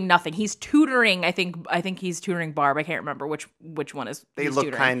for doing nothing. He's tutoring. I think he's tutoring Barb. I can't remember which one is. They he's look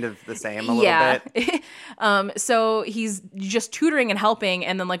tutoring. kind of the same a little bit. So he's just tutoring and helping,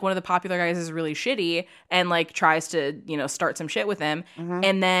 and then like one of the popular guys is really shitty and like tries to, you know, start some shit with him.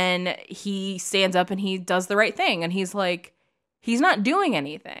 And then he stands up and he does the right thing. And he's like, he's not doing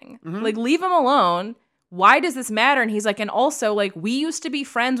anything. Like, leave him alone. Why does this matter? And he's like, and also like, we used to be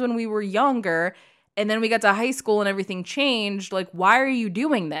friends when we were younger, and then we got to high school and everything changed. Like, why are you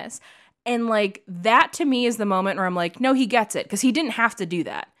doing this? And like, that to me is the moment where I'm like, no, he gets it. Because he didn't have to do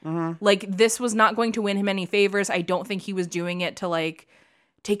that. Like, this was not going to win him any favors. I don't think he was doing it to like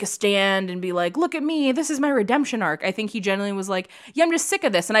take a stand and be like, look at me, this is my redemption arc. I think he genuinely was like, yeah, I'm just sick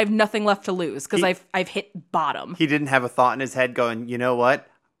of this and I have nothing left to lose because I've hit bottom. He didn't have a thought in his head going, you know what?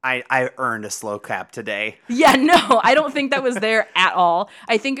 I earned a slow clap today. Yeah, no, I don't think that was there at all.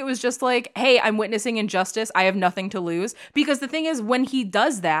 I think it was just like, hey, I'm witnessing injustice. I have nothing to lose. Because the thing is, when he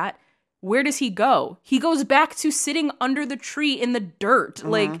does that, where does he go? He goes back to sitting under the tree in the dirt.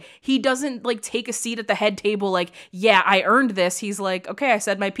 Like, he doesn't like take a seat at the head table like, yeah, I earned this. He's like, okay, I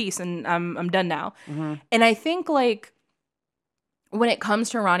said my piece and I'm done now. And I think like when it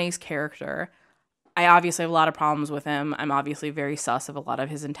comes to Ronnie's character, I obviously have a lot of problems with him. I'm obviously very sus of a lot of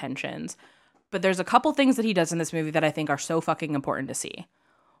his intentions. But there's a couple things that he does in this movie that I think are so fucking important to see.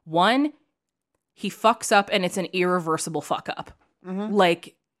 One, he fucks up and it's an irreversible fuck up.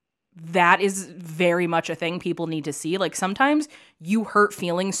 Like, that is very much a thing people need to see. Like, sometimes you hurt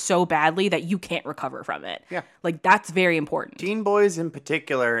feelings so badly that you can't recover from it. Yeah. Like, that's very important. Teen boys in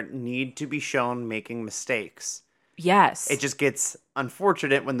particular need to be shown making mistakes. Yes. It just gets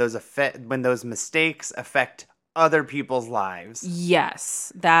unfortunate when those mistakes affect other people's lives.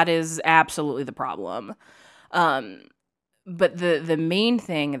 Yes, that is absolutely the problem. But the main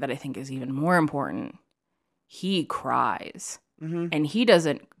thing that I think is even more important, he cries. And he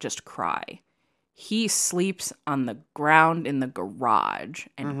doesn't just cry. He sleeps on the ground in the garage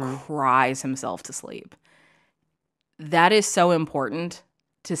and cries himself to sleep. That is so important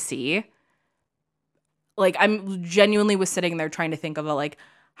to see. Like, I'm genuinely was sitting there trying to think of like,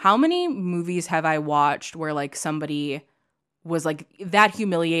 how many movies have I watched where like somebody was like that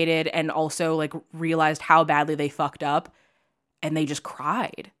humiliated and also like realized how badly they fucked up and they just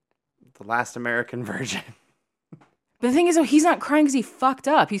cried. The Last American Virgin. But the thing is, though, he's not crying because he fucked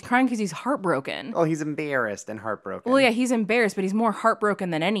up. He's crying because he's heartbroken. Oh, he's embarrassed and heartbroken. Well, yeah, he's embarrassed, but he's more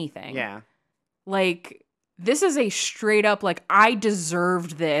heartbroken than anything. Yeah. Like, this is a straight up, like, I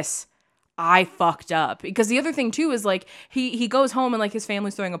deserved this. I fucked up. Because the other thing too is like he goes home and like his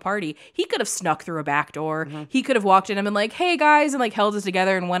family's throwing a party. He could have snuck through a back door. He could have walked in and been like, hey guys, and like held us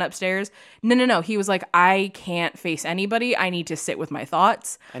together and went upstairs. No. He was like, I can't face anybody. I need to sit with my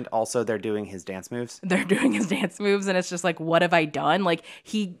thoughts. And also they're doing his dance moves. They're doing his dance moves and it's just like, what have I done? Like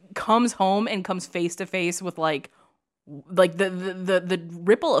he comes home and comes face to face with like the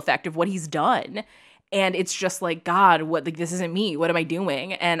ripple effect of what he's done. And it's just like, God, what, like, this isn't me. What am I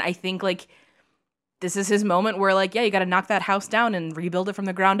doing? And I think like this is his moment where like, yeah, you got to knock that house down and rebuild it from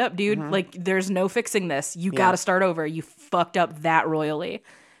the ground up, dude. Like there's no fixing this. You got to start over. You fucked up that royally.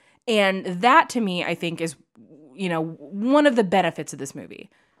 And that to me, I think is, you know, one of the benefits of this movie.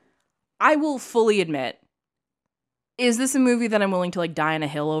 I will fully admit, is this a movie that I'm willing to like die on a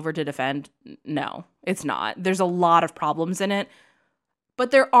hill over to defend? No, it's not. There's a lot of problems in it. But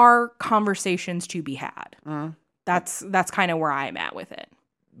there are conversations to be had. That's kind of where I'm at with it.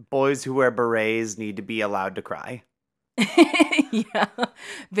 Boys who wear berets need to be allowed to cry. Yeah,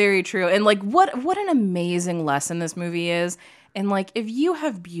 very true. And like what an amazing lesson this movie is. And like if you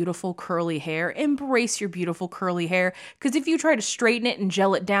have beautiful curly hair, embrace your beautiful curly hair. Because if you try to straighten it and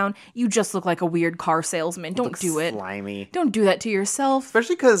gel it down, you just look like a weird car salesman. Don't do it. Slimy. Don't do that to yourself.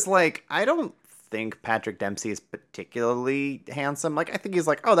 Especially because like I don't think Patrick Dempsey is particularly handsome. Like I think he's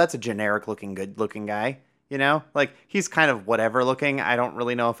like, oh, that's a generic looking, good looking guy. You know, like he's kind of whatever looking. I don't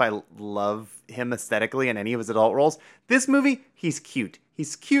really know if I love him aesthetically in any of his adult roles. This movie, he's cute.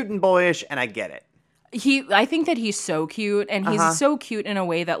 He's cute and boyish, and I get it. I think that he's so cute, and he's so cute in a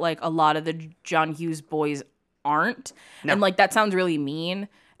way that like a lot of the John Hughes boys aren't. No. And like that sounds really mean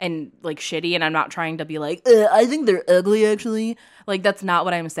and like shitty, and I'm not trying to be like, I think they're ugly actually. Like that's not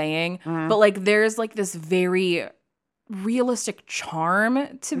what I'm saying. But like there's like this very realistic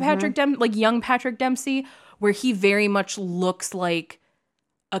charm to Patrick like young Patrick Dempsey, where he very much looks like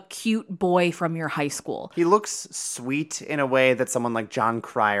a cute boy from your high school. He looks sweet in a way that someone like John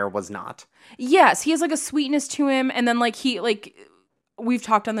Cryer was not. Yes, he has like a sweetness to him, and then like he like we've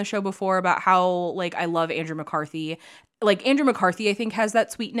talked on the show before about how like I love Andrew McCarthy. Like Andrew McCarthy, I think, has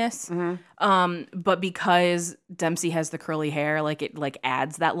that sweetness. But because Dempsey has the curly hair, like it like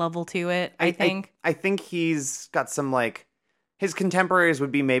adds that level to it, I think. I think he's got some like his contemporaries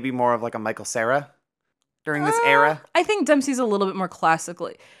would be maybe more of like a Michael Cera during this era. I think Dempsey's a little bit more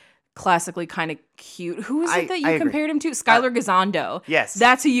classically kind of cute. Who is it that you compared him to? Skylar Gisondo. Yes.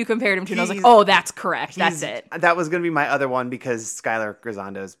 That's who you compared him to. And I was like, oh, that's correct. That's it. That was going to be my other one because Skylar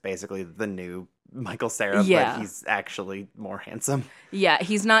Gisondo is basically the new Michael Cera, but he's actually more handsome. Yeah,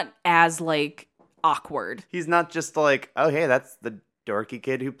 he's not as like awkward. He's not just like, oh, hey, that's the dorky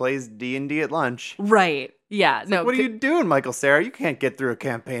kid who plays D&D at lunch. Right. Yeah. No. Like, what are you doing, Michael Cera? You can't get through a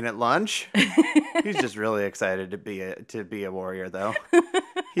campaign at lunch. He's just really excited to be a warrior, though.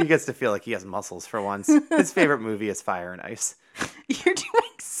 He gets to feel like he has muscles for once. His favorite movie is Fire and Ice. You're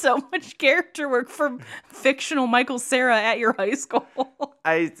doing so much character work for fictional Michael Cera at your high school.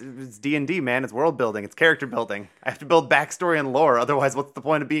 It's D&D, man. It's world building. It's character building. I have to build backstory and lore. Otherwise, what's the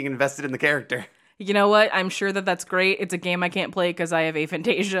point of being invested in the character? You know what? I'm sure that's great. It's a game I can't play because I have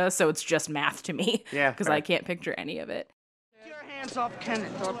aphantasia, so it's just math to me. Yeah. Because I can't picture any of it. Get your hands off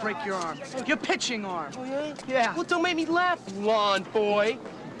Kenneth or I'll break your arm. Your pitching arm. Oh, yeah? Yeah. Well, don't make me laugh, lawn boy.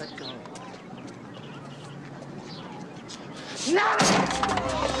 Let go. No!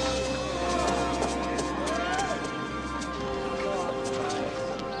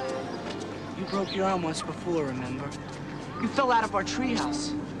 You broke your arm once before, remember? You fell out of our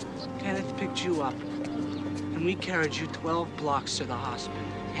treehouse. Kenneth picked you up, and we carried you 12 blocks to the hospital.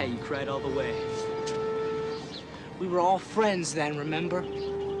 Hey, you cried all the way. We were all friends then, remember?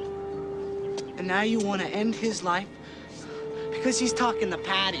 And now you want to end his life because he's talking to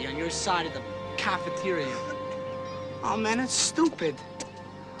Patty on your side of the cafeteria. Oh, man, it's stupid.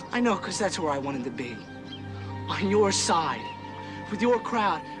 I know, because that's where I wanted to be. On your side, with your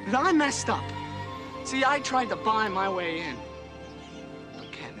crowd. But I messed up. See, I tried to buy my way in.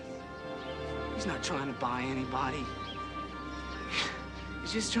 But Kenneth, he's not trying to buy anybody.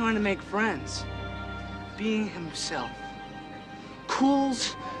 He's just trying to make friends. Being himself.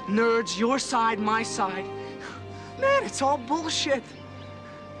 Cools, nerds, your side, my side. Man, it's all bullshit.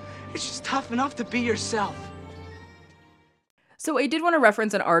 It's just tough enough to be yourself. So I did want to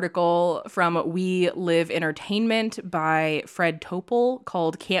reference an article from We Live Entertainment by Fred Topol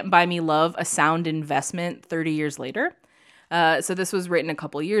called Can't Buy Me Love, A Sound Investment 30 Years Later. So this was written a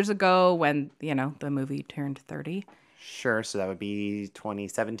couple years ago when, you know, the movie turned 30. Sure, so that would be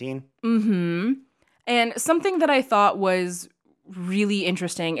 2017. Mm-hmm. And something that I thought was really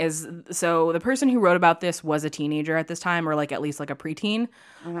interesting is, so the person who wrote about this was a teenager at this time, or like at least like a preteen,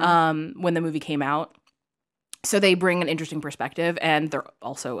 when the movie came out. So they bring an interesting perspective, and they're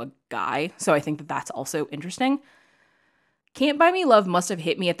also a guy. So I think that that's also interesting. Can't Buy Me Love must have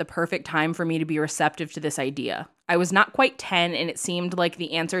hit me at the perfect time for me to be receptive to this idea. I was not quite 10, and it seemed like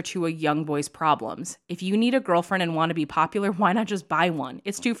the answer to a young boy's problems. If you need a girlfriend and want to be popular, why not just buy one?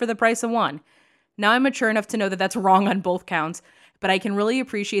 It's 2 for the price of 1. Now I'm mature enough to know that that's wrong on both counts, but I can really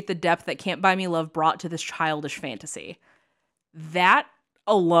appreciate the depth that Can't Buy Me Love brought to this childish fantasy. That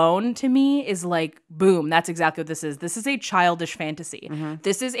alone to me is like, boom, that's exactly what this is. This is a childish fantasy.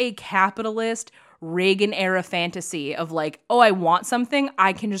 This is a capitalist Reagan era fantasy of like, oh, I want something,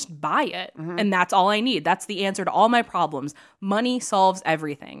 I can just buy it. And that's all I need. That's the answer to all my problems. Money solves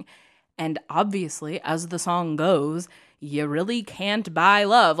everything. And obviously, as the song goes, you really can't buy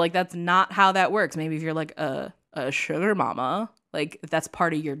love. Like, that's not how that works. Maybe if you're like a sugar mama, like if that's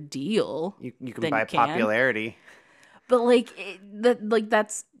part of your deal, You can then buy you can. popularity. But like,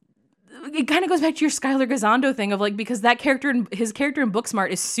 that's, it kind of goes back to your Skylar Gazando thing of like, because that character, his character in Booksmart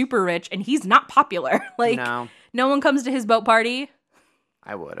is super rich and he's not popular. Like, no one comes to his boat party.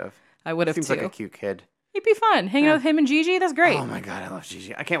 I would have. I would have too. Seems like a cute kid. He'd be fun. Hanging out with him and Gigi, that's great. Oh my God, I love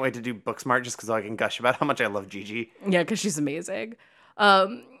Gigi. I can't wait to do Booksmart just because I can gush about how much I love Gigi. Yeah, because she's amazing.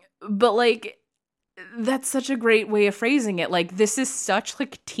 But like, that's such a great way of phrasing it. Like, this is such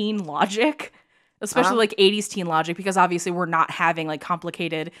like teen logic, especially like 80s teen logic, because obviously we're not having like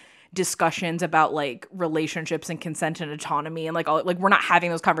complicated discussions about like relationships and consent and autonomy and like all, like we're not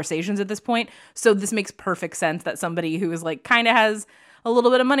having those conversations at this point. So this makes perfect sense that somebody who is like kind of has a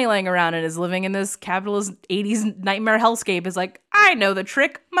little bit of money laying around and is living in this capitalist 80s nightmare hellscape is like, I know the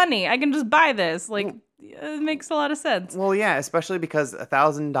trick, money. I can just buy this. Like, it makes a lot of sense. Well, yeah, especially because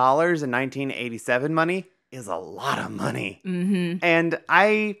 $1,000 in 1987 money is a lot of money. And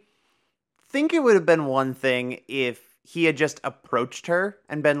I think it would have been one thing if he had just approached her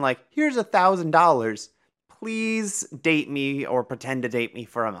and been like, here's $1,000. Please date me or pretend to date me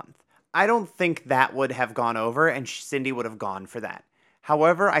for a month. I don't think that would have gone over and Cindy would have gone for that.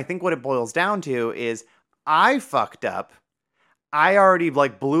 However, I think what it boils down to is I fucked up. I already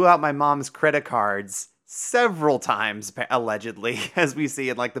like blew out my mom's credit cards several times, allegedly, as we see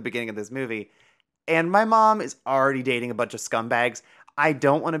in like the beginning of this movie. And my mom is already dating a bunch of scumbags. I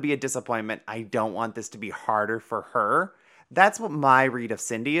don't want to be a disappointment. I don't want this to be harder for her. That's what my read of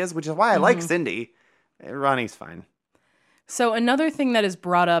Cindy is, which is why I like Cindy. Ronnie's fine. So another thing that is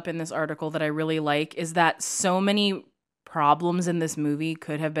brought up in this article that I really like is that so many problems in this movie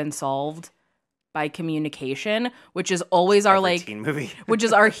could have been solved by communication, which is always our Every like teen movie. which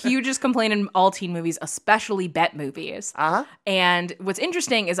is our hugest complaint in all teen movies, especially bet movies. And what's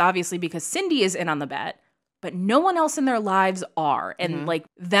interesting is obviously because Cindy is in on the bet, but no one else in their lives are. And like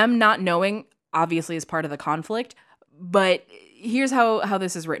them not knowing obviously is part of the conflict. But here's how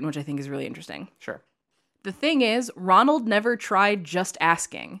this is written, which I think is really interesting. Sure. The thing is, Ronald never tried just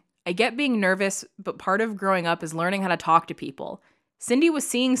asking. I get being nervous, but part of growing up is learning how to talk to people. Cindy was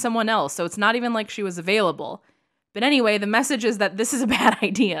seeing someone else, so it's not even like she was available. But anyway, the message is that this is a bad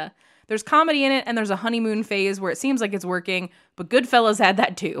idea. There's comedy in it, and there's a honeymoon phase where it seems like it's working, but Goodfellas had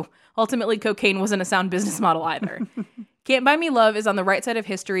that too. Ultimately, cocaine wasn't a sound business model either. Can't Buy Me Love is on the right side of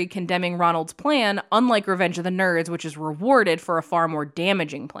history, condemning Ronald's plan, unlike Revenge of the Nerds, which is rewarded for a far more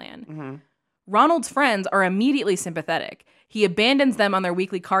damaging plan. Ronald's friends are immediately sympathetic. He abandons them on their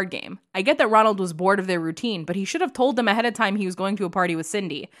weekly card game. I get that Ronald was bored of their routine, but he should have told them ahead of time he was going to a party with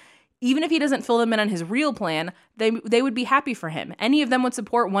Cindy. Even if he doesn't fill them in on his real plan, they would be happy for him. Any of them would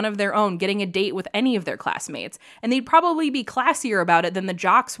support one of their own getting a date with any of their classmates, and they'd probably be classier about it than the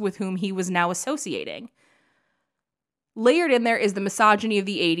jocks with whom he was now associating. Layered in there is the misogyny of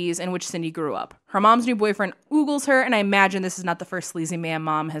the 80s in which Cindy grew up. Her mom's new boyfriend oogles her, and I imagine this is not the first sleazy man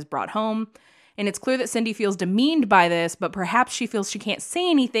mom has brought home. And it's clear that Cindy feels demeaned by this, but perhaps she feels she can't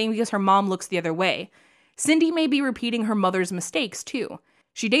say anything because her mom looks the other way. Cindy may be repeating her mother's mistakes, too.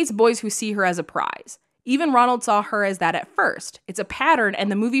 She dates boys who see her as a prize. Even Ronald saw her as that at first. It's a pattern,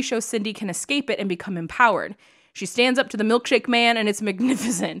 and the movie shows Cindy can escape it and become empowered. She stands up to the milkshake man, and it's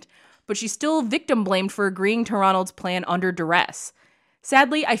magnificent. But she's still victim blamed for agreeing to Ronald's plan under duress.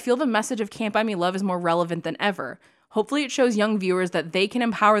 Sadly, I feel the message of Can't Buy Me Love is more relevant than ever. Hopefully it shows young viewers that they can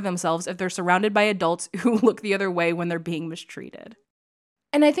empower themselves if they're surrounded by adults who look the other way when they're being mistreated.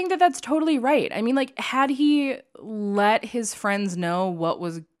 And I think that that's totally right. I mean, like, had he let his friends know what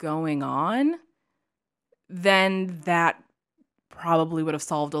was going on, then that probably would have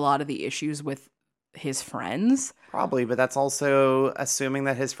solved a lot of the issues with his friends. Probably, but that's also assuming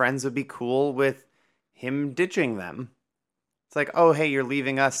that his friends would be cool with him ditching them. It's like, oh, hey, you're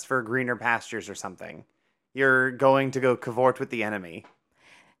leaving us for greener pastures or something. You're going to go cavort with the enemy.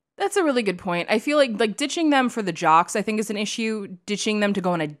 That's a really good point. I feel like ditching them for the jocks, I think, is an issue. Ditching them to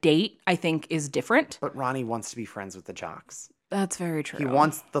go on a date, I think, is different. But Ronnie wants to be friends with the jocks. That's very true. He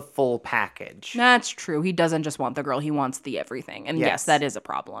wants the full package. That's true. He doesn't just want the girl. He wants the everything. And yes, that is a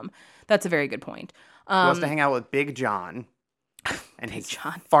problem. That's a very good point. He wants to hang out with Big John and his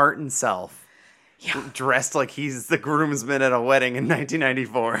John. farting self. Dressed like he's the groomsman at a wedding in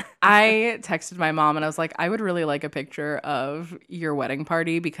 1994. I texted my mom and I was like, I would really like a picture of your wedding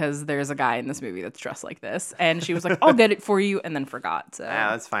party because there's a guy in this movie that's dressed like this. And she was like, I'll get it for you, and then forgot. So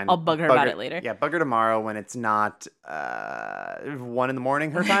that's fine. I'll bug her about it later. Yeah, bug her tomorrow when it's not 1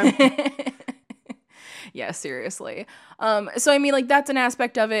 a.m. her time. Yeah, seriously. So I mean, like, that's an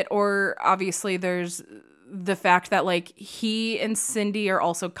aspect of it. Or obviously there's the fact that, like, he and Cindy are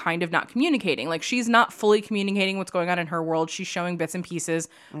also kind of not communicating. Like, she's not fully communicating what's going on in her world. She's showing bits and pieces,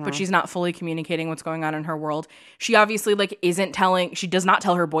 but she's not fully communicating what's going on in her world. She obviously, like, she does not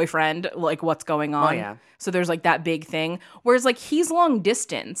tell her boyfriend, like, what's going on. Oh, yeah. So there's, like, that big thing. Whereas, like, he's long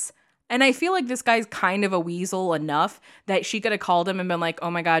distance. And I feel like this guy's kind of a weasel enough that she could have called him and been like, oh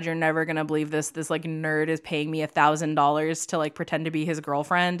my God, you're never going to believe this. This, like, nerd is paying me $1,000 to, like, pretend to be his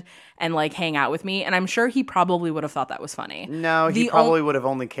girlfriend and, like, hang out with me. And I'm sure he probably would have thought that was funny. No, he probably would have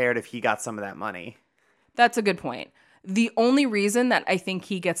only cared if he got some of that money. That's a good point. The only reason that I think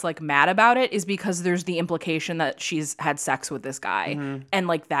he gets, like, mad about it is because there's the implication that she's had sex with this guy. Mm-hmm. And,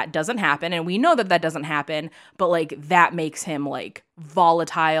 like, that doesn't happen. And we know that that doesn't happen. But, like, that makes him, like,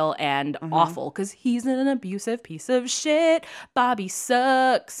 volatile and awful because he's an abusive piece of shit. Bobby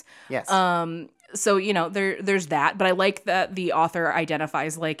sucks. Yes. So, you know, there's that. But I like that the author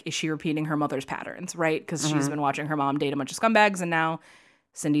identifies, like, is she repeating her mother's patterns, right? Because she's been watching her mom date a bunch of scumbags, and now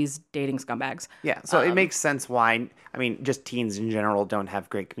Cindy's dating scumbags. Yeah, so it makes sense why, I mean, just teens in general don't have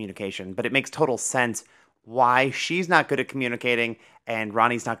great communication, but it makes total sense why she's not good at communicating and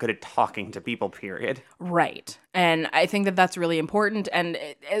Ronnie's not good at talking to people, period. Right. And I think that that's really important. And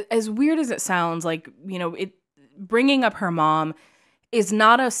as weird as it sounds, like, you know, bringing up her mom is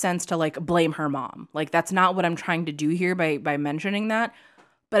not a sense to, like, blame her mom. Like, that's not what I'm trying to do here by mentioning that.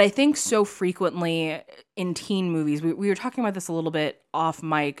 But I think so frequently in teen movies, we were talking about this a little bit off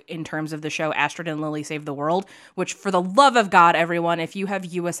mic in terms of the show Astrid and Lily Save the World, which, for the love of God, everyone, if you have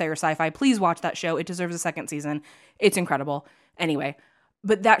USA or Sci-Fi, please watch that show. It deserves a second season. It's incredible. Anyway,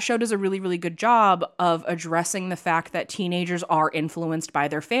 but that show does a really, really good job of addressing the fact that teenagers are influenced by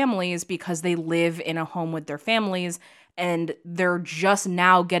their families because they live in a home with their families. And they're just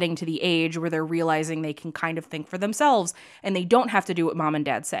now getting to the age where they're realizing they can kind of think for themselves and they don't have to do what mom and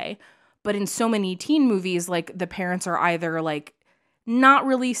dad say. But in so many teen movies, like, the parents are either, like, not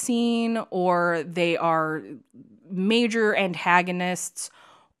really seen, or they are major antagonists,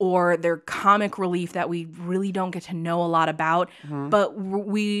 or they're comic relief that we really don't get to know a lot about. But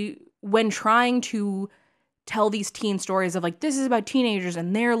when trying to tell these teen stories of, like, this is about teenagers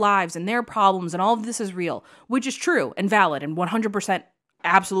and their lives and their problems and all of this is real, which is true and valid and 100%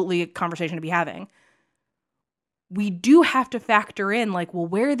 absolutely a conversation to be having, we do have to factor in, like, well,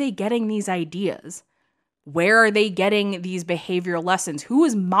 where are they getting these ideas? Where are they getting these behavioral lessons? Who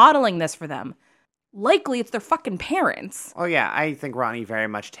is modeling this for them? Likely it's their fucking parents. Oh, yeah, I think Ronnie very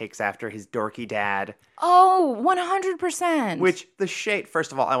much takes after his dorky dad. Oh, 100%. Which, the shade,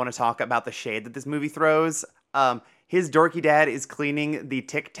 first of all, I want to talk about the shade that this movie throws. His dorky dad is cleaning the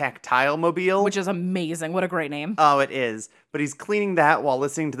Tic Tac Tile Mobile. Which is amazing. What a great name. Oh, it is. But he's cleaning that while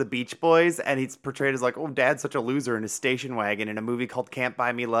listening to the Beach Boys, and he's portrayed as like, oh, dad's such a loser in his station wagon in a movie called Can't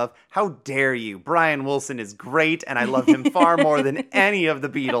Buy Me Love. How dare you? Brian Wilson is great, and I love him far more than any of the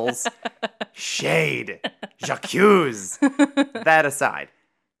Beatles. Shade. J'accuse. That aside,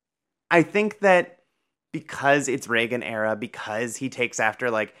 I think that because it's Reagan era, because he takes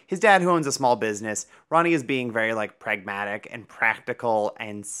after, like, his dad who owns a small business, Ronnie is being very, like, pragmatic and practical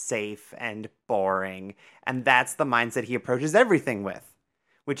and safe and boring. And that's the mindset he approaches everything with,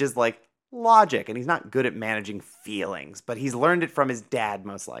 which is, like, logic. And he's not good at managing feelings, but he's learned it from his dad,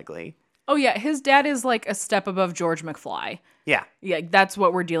 most likely. Oh, yeah. His dad is, like, a step above George McFly. Yeah. Yeah, that's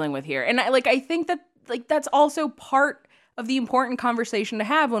what we're dealing with here. And I think that, like, that's also part of the important conversation to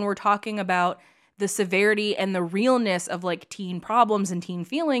have when we're talking about the severity and the realness of, like, teen problems and teen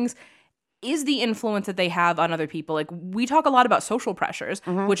feelings is the influence that they have on other people. Like, we talk a lot about social pressures,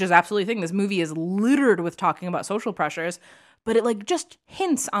 which is absolutely a thing. This movie is littered with talking about social pressures, but it, like, just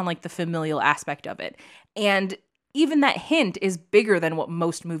hints on, like, the familial aspect of it. And even that hint is bigger than what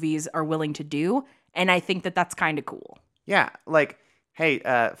most movies are willing to do. And I think that that's kind of cool. Yeah, like, hey,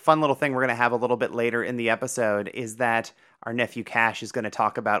 fun little thing we're going to have a little bit later in the episode is that our nephew Cash is going to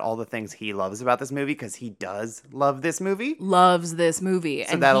talk about all the things he loves about this movie, because he does love this movie. Loves this movie,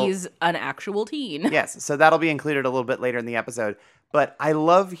 So and that'll- he's an actual teen. Yes, so that'll be included a little bit later in the episode. But I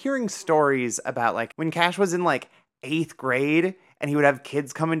love hearing stories about, like, when Cash was in, like, 8th grade, and he would have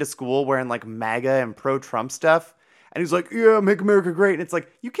kids come into school wearing, like, MAGA and pro-Trump stuff. And he's like, yeah, make America great. And it's like,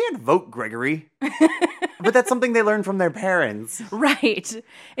 you can't vote, Gregory. But that's something they learn from their parents. Right.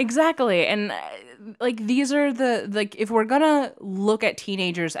 Exactly. And like these are like if we're going to look at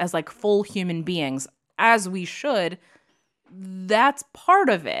teenagers as like full human beings, as we should, that's part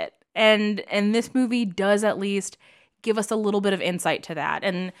of it. And this movie does at least give us a little bit of insight to that.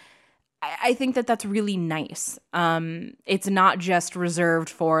 And I think that that's really nice. It's not just reserved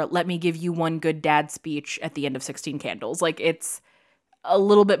for, let me give you one good dad speech at the end of 16 Candles. Like, it's a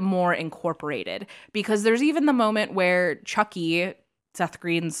little bit more incorporated, because there's even the moment where Chucky, Seth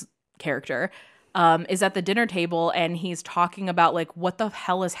Green's character, is at the dinner table and he's talking about like, what the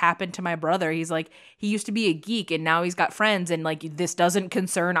hell has happened to my brother? He's like, he used to be a geek and now he's got friends, and like, this doesn't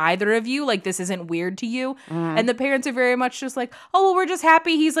concern either of you. Like, this isn't weird to you. And the parents are very much just like, oh, well, we're just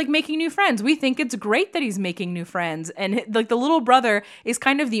happy he's like making new friends. We think it's great that he's making new friends. And like the little brother is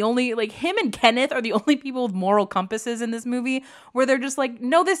kind of the only, like, him and Kenneth are the only people with moral compasses in this movie, where they're just like,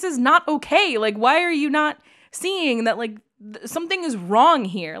 no, this is not okay. Like, why are you not seeing that, like, something is wrong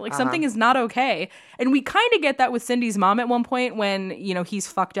here? Like, something is not okay. And we kind of get that with Cindy's mom at one point when, you know, he's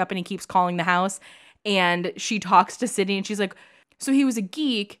fucked up and he keeps calling the house, and she talks to Cindy and she's like, so he was a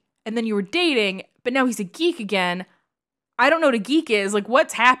geek and then you were dating, but now he's a geek again. I don't know what a geek is. Like,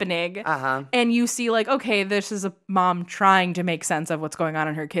 what's happening? And you see, like, okay, this is a mom trying to make sense of what's going on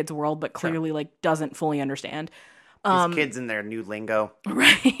in her kid's world, but clearly, like, doesn't fully understand. These kids in their new lingo.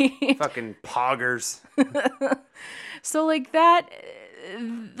 Right. Fucking poggers. So, like, that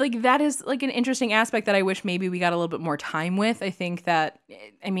is, like, an interesting aspect that I wish maybe we got a little bit more time with. I think that,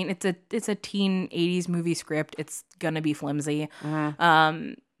 I mean, it's a teen 80s movie script. It's gonna be flimsy.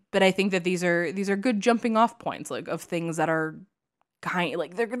 But I think that these are good jumping off points, like, of things that are kind,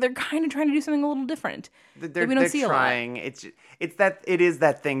 like, they're kind of trying to do something a little different. They're we don't see trying. a lot. It is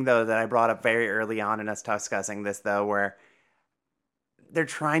that thing, though, that I brought up very early on in us discussing this, though, where they're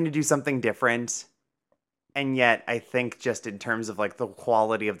trying to do something different. And yet, I think just in terms of, like, the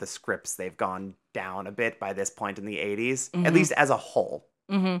quality of the scripts, they've gone down a bit by this point in the 80s, at least as a whole.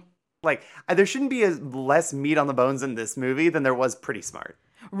 Like, there shouldn't be less meat on the bones in this movie than there was Pretty Smart.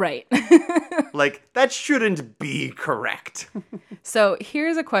 Right. Like, that shouldn't be correct. So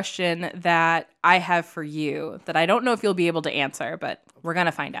here's a question that I have for you that I don't know if you'll be able to answer, but we're going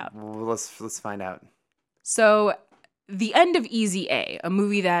to find out. Well, let's find out. So the end of Easy A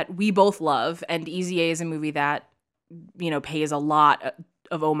movie that we both love, and Easy A is a movie that, you know, pays a lot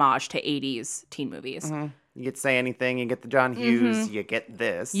of homage to 80s teen movies. You get Say Anything, you get the John Hughes, you get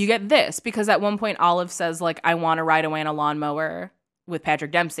this. You get this, because at one point Olive says, like, I want to ride away on a lawnmower with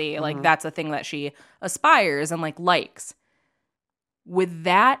Patrick Dempsey. Like, that's a thing that she aspires and, like, likes. Would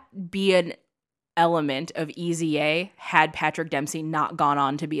that be an element of Easy A had Patrick Dempsey not gone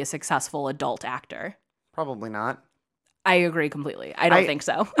on to be a successful adult actor? Probably not. I agree completely. I don't think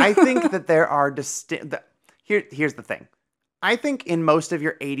so. I think that there are here's the thing. I think in most of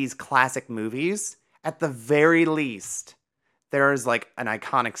your 80s classic movies, at the very least, there is, like, an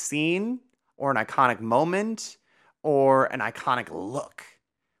iconic scene or an iconic moment or an iconic look.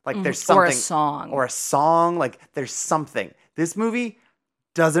 Like, there's something. Or a song. Like, there's something. This movie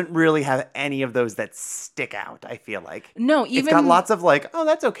doesn't really have any of those that stick out, I feel like. No, even... It's got lots of, like, oh,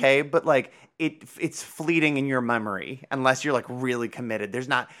 that's okay, but, like, it's fleeting in your memory unless you're, like, really committed. There's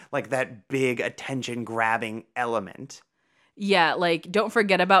not, like, that big attention-grabbing element. Yeah, like, Don't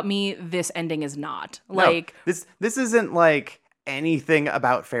Forget About Me, this ending is not. Like... No, this isn't, like, anything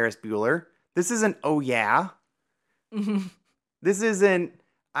about Ferris Bueller. This isn't Oh Yeah. This isn't,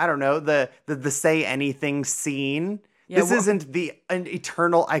 I don't know, the Say Anything scene. Yeah, this isn't an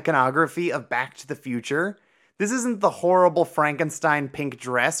eternal iconography of Back to the Future. This isn't the horrible Frankenstein pink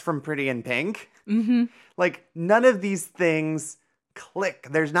dress from Pretty in Pink. Like, none of these things click.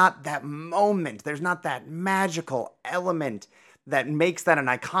 There's not that moment. There's not that magical element that makes that an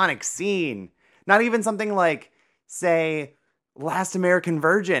iconic scene. Not even something like, say, Last American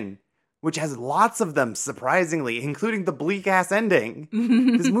Virgin, which has lots of them, surprisingly, including the bleak-ass ending.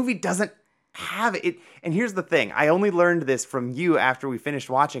 This movie doesn't have it. And here's the thing. I only learned this from you after we finished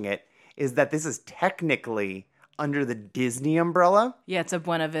watching it, is that this is technically under the Disney umbrella. Yeah, it's a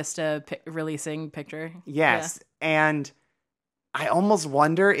Buena Vista releasing picture. Yes. Yeah. And I almost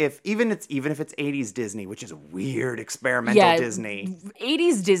wonder if even if it's 80s Disney, which is a weird experimental Disney.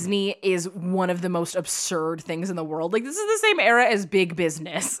 80s Disney is one of the most absurd things in the world. Like, this is the same era as Big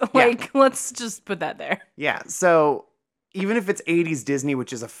Business. Like, let's just put that there. Yeah, so even if it's 80s Disney,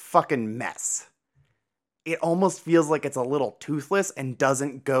 which is a fucking mess, it almost feels like it's a little toothless and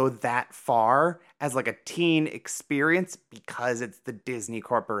doesn't go that far as like a teen experience because it's the Disney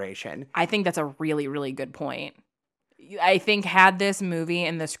Corporation. I think that's a really, really good point. I think had this movie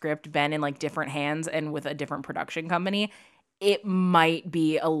and the script been in like different hands and with a different production company, it might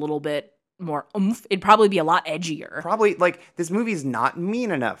be a little bit more oomph. It'd probably be a lot edgier. Probably, like, this movie's not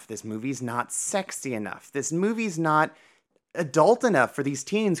mean enough. This movie's not sexy enough. This movie's not adult enough for these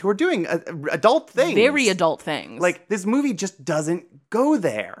teens who are doing adult things. Very adult things. Like, this movie just doesn't go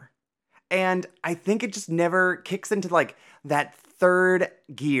there. And I think it just never kicks into, like, that third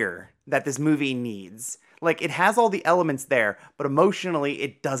gear that this movie needs. Like, it has all the elements there, but emotionally,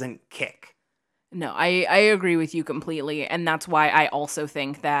 it doesn't kick. No, I agree with you completely. And that's why I also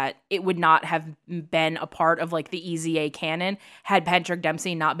think that it would not have been a part of like the Easy A canon had Patrick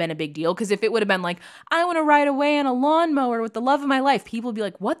Dempsey not been a big deal. Because if it would have been like, I want to ride away on a lawnmower with the love of my life, people would be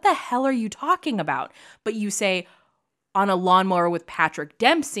like, what the hell are you talking about? But you say, on a lawnmower with Patrick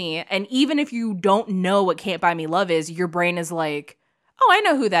Dempsey, and even if you don't know what Can't Buy Me Love is, your brain is like, oh, I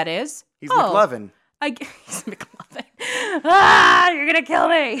know who that is. He's McLovin. He's McLovin. Ah, you're going to kill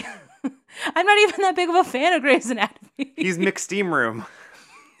me. I'm not even that big of a fan of Grey's Anatomy. He's McSteam Room.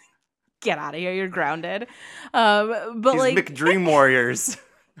 Get out of here. You're grounded. But He's like McDream Warriors.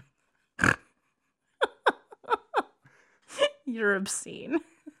 You're obscene.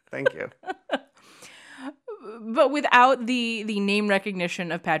 Thank you. But without the name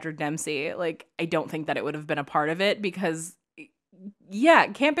recognition of Patrick Dempsey, like, I don't think that it would have been a part of it because, yeah,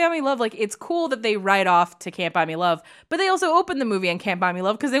 Can't Buy Me Love, like, it's cool that they write off to Can't Buy Me Love, but they also opened the movie on Can't Buy Me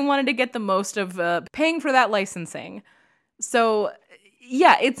Love because they wanted to get the most of paying for that licensing. So,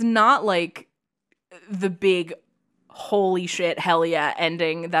 yeah, it's not like the big holy shit, hell yeah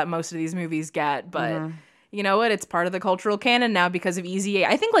ending that most of these movies get, but... You know what? It's part of the cultural canon now because of Easy A.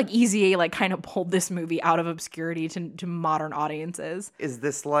 I think like Easy A like kind of pulled this movie out of obscurity to modern audiences. Is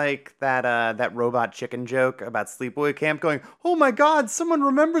this like that robot chicken joke about Sleepaway Camp going, oh my god, someone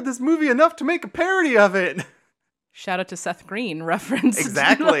remembered this movie enough to make a parody of it? Shout out to Seth Green reference.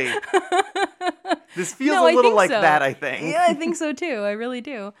 Exactly. This feels a little like that, I think. Yeah, I think so too. I really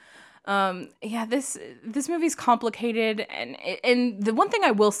do. Yeah, this movie's complicated, and the one thing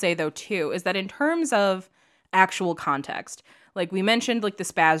I will say though too is that in terms of actual context, like we mentioned, like the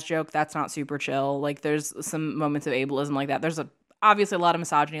spaz joke, that's not super chill. Like there's some moments of ableism like that. There's obviously a lot of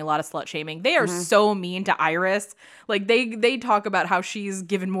misogyny, a lot of slut shaming. They are so mean to Iris. Like they talk about how she's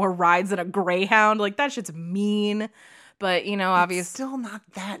given more rides than a Greyhound. Like that shit's mean. But, you know, obviously... It's still not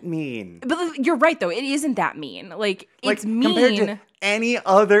that mean. But you're right, though. It isn't that mean. Like, it's mean... Compared to any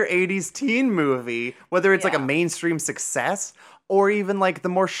other 80s teen movie, whether it's like a mainstream success or even like the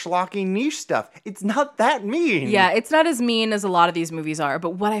more schlocky niche stuff, it's not that mean. Yeah, it's not as mean as a lot of these movies are.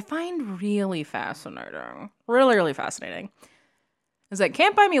 But what I find really fascinating, really, really fascinating, is that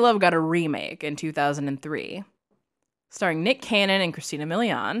Can't Buy Me Love got a remake in 2003, starring Nick Cannon and Christina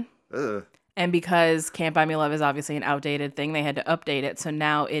Milian. Ugh. And because Can't Buy Me Love is obviously an outdated thing, they had to update it. So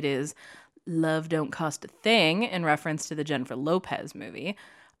now it is Love Don't Cost a Thing in reference to the Jennifer Lopez movie.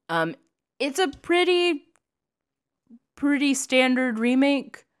 It's a pretty standard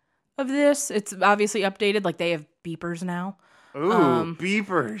remake of this. It's obviously updated. Like, they have beepers now. Ooh,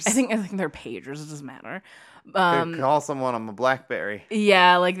 beepers. I think they're pagers. It doesn't matter. Could call someone on a BlackBerry.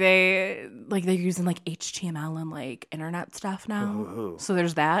 Yeah, they're using like HTML and like internet stuff now. Ooh. So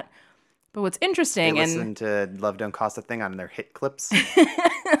there's that. But what's interesting, they listen to Love Don't Cost a Thing on their hit clips.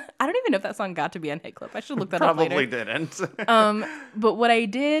 I don't even know if that song got to be on Hit Clip. I should look that up later. Probably didn't. But what I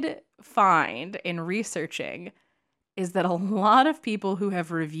did find in researching is that a lot of people who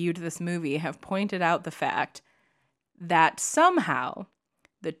have reviewed this movie have pointed out the fact that somehow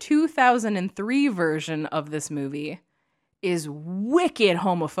the 2003 version of this movie is wicked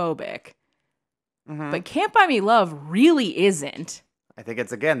homophobic. Mm-hmm. But Can't Buy Me Love really isn't. I think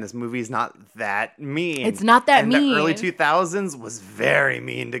it's, again, this movie's not that mean. It's not that mean. The early 2000s was very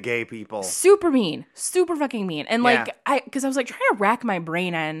mean to gay people. Super mean. Super fucking mean. And because I was like trying to rack my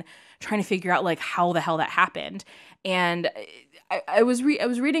brain and trying to figure out like how the hell that happened. And I was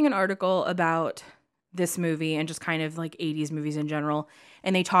reading an article about this movie and just kind of like 80s movies in general.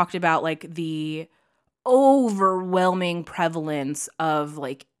 And they talked about like the overwhelming prevalence of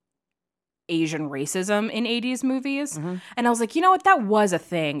like Asian racism in 80s movies. And I was like, you know what? That was a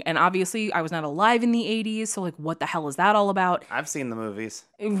thing. And obviously, I was not alive in the 80s. So, like, what the hell is that all about? I've seen the movies.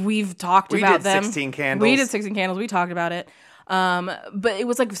 We've talked We about did them. 16 Candles. We did 16 Candles. We talked about it. But it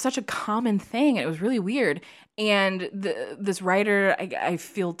was like such a common thing. And it was really weird. And this writer, I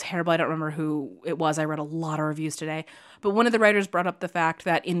feel terrible. I don't remember who it was. I read a lot of reviews today. But one of the writers brought up the fact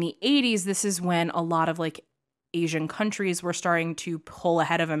that in the 80s, this is when a lot of like Asian countries were starting to pull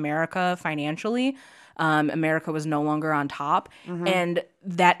ahead of America financially. America was no longer on top. And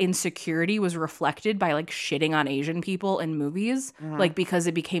that insecurity was reflected by like shitting on Asian people in movies, like because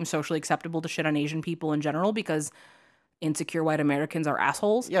it became socially acceptable to shit on Asian people in general because insecure white Americans are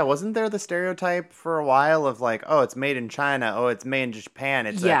assholes. Yeah, wasn't there the stereotype for a while of like, oh, it's made in China, oh, it's made in Japan,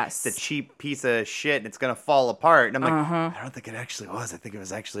 it's a cheap piece of shit and it's gonna fall apart. And I'm like, I don't think it actually was. I think it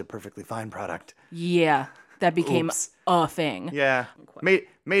was actually a perfectly fine product. Yeah, that became Oops. a thing. Yeah, made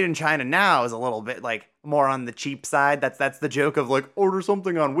in China now is a little bit like more on the cheap side. That's the joke of like order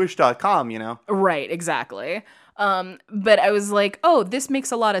something on Wish.com, you know? Right, exactly. But I was like, oh, this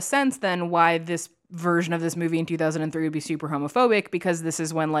makes a lot of sense then why this version of this movie in 2003 would be super homophobic, because this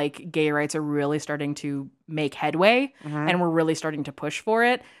is when like gay rights are really starting to make headway and we're really starting to push for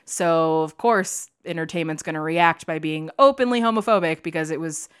it. So of course entertainment's going to react by being openly homophobic because it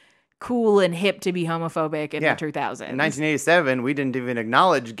was cool and hip to be homophobic in the 2000s. In 1987, we didn't even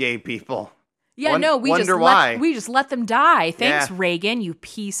acknowledge gay people. Yeah, we just let them die. Thanks, Reagan, you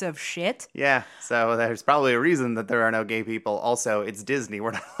piece of shit. Yeah, so there's probably a reason that there are no gay people. Also, it's Disney.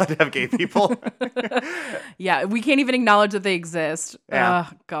 We're not allowed to have gay people. Yeah, we can't even acknowledge that they exist. Yeah.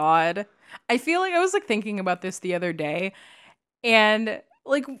 Oh, God. I feel like I was like thinking about this the other day, and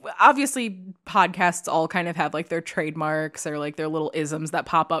like obviously podcasts all kind of have like their trademarks or like their little isms that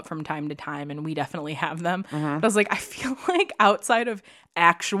pop up from time to time, and we definitely have them. But I was like, I feel like outside of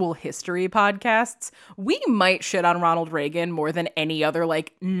actual history podcasts, we might shit on Ronald Reagan more than any other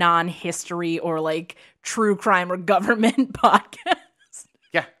like non-history or like true crime or government podcast.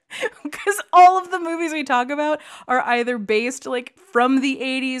 Yeah. Because all of the movies we talk about are either based like from the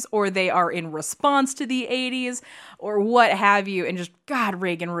 80s or they are in response to the 80s or what have you. And just, God,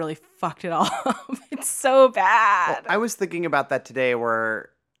 Reagan really fucked it all up. It's so bad. Well, I was thinking about that today where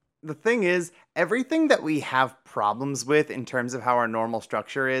the thing is, everything that we have problems with in terms of how our normal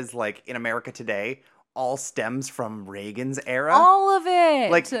structure is, like in America today, all stems from Reagan's era. All of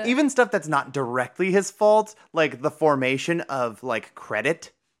it. Like even stuff that's not directly his fault, like the formation of like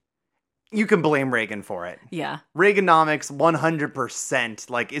credit. You can blame Reagan for it. Yeah. Reaganomics 100%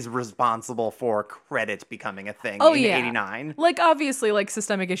 like is responsible for credit becoming a thing in 89. Like obviously like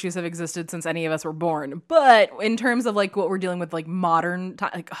systemic issues have existed since any of us were born, but in terms of like what we're dealing with like modern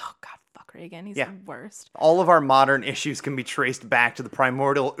time, like oh God, fuck Reagan, he's the worst. All of our modern issues can be traced back to the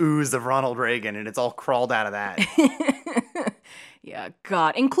primordial ooze of Ronald Reagan, and it's all crawled out of that. Yeah,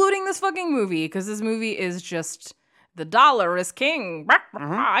 God, including this fucking movie, because this movie is just the dollar is king.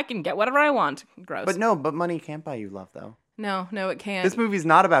 I can get whatever I want. Gross. But money can't buy you love, though. No, it can't. This movie's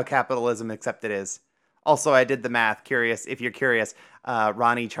not about capitalism, except it is. Also, I did the math. If you're curious,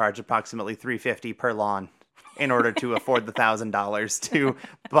 Ronnie charged approximately $350 per lawn in order to afford the $1,000 to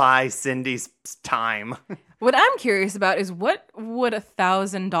buy Cindy's time. What I'm curious about is what would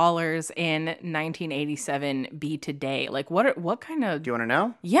 $1,000 in 1987 be today? Like, what kind of? Do you want to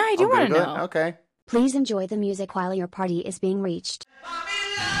know? Yeah, I do want to know. Okay. Please enjoy the music while your party is being reached.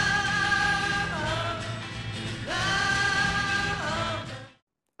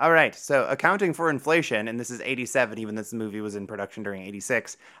 All right, so accounting for inflation, and this is 87, even though this movie was in production during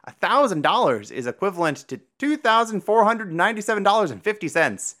 86, $1,000 is equivalent to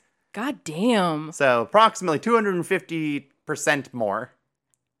 $2,497.50. God damn. So approximately 250% more.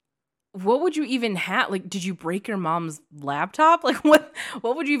 What would you even have? Like, did you break your mom's laptop? Like, what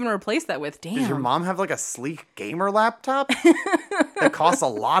would you even replace that with? Damn. Does your mom have like a sleek gamer laptop that costs a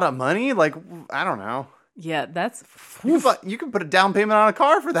lot of money? Like, I don't know. Yeah, that's... You can put a down payment on a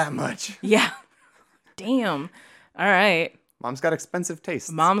car for that much. Yeah. Damn. All right. Mom's got expensive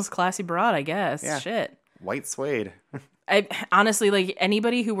tastes. Mom's classy broad, I guess. Yeah. Shit. White suede. I honestly, like,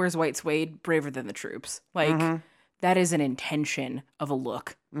 anybody who wears white suede, braver than the troops. Like, that is an intention of a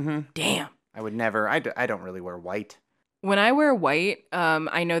look. Damn. I would never. I don't really wear white. When I wear white,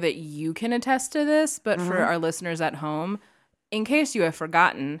 I know that you can attest to this, but for our listeners at home, in case you have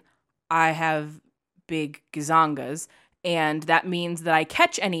forgotten, I have big gazongas, and that means that I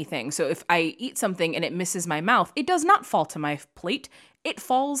catch anything. So if I eat something and it misses my mouth, it does not fall to my plate. It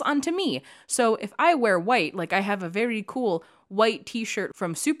falls onto me. So if I wear white, like I have a very cool white t-shirt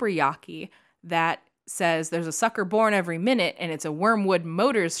from Super Yaki that says, "There's a sucker born every minute, and it's a Wormwood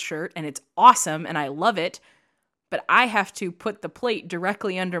Motors shirt, and it's awesome, and I love it. But I have to put the plate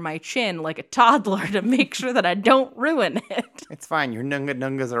directly under my chin like a toddler to make sure that I don't ruin it." It's fine. Your Nunga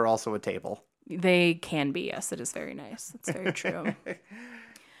Nungas are also a table. They can be, yes. It is very nice. That's very true.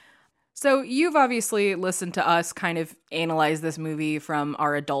 So you've obviously listened to us kind of analyze this movie from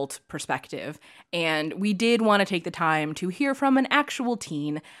our adult perspective, and we did want to take the time to hear from an actual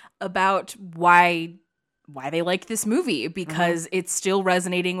teen about why they like this movie, because it's still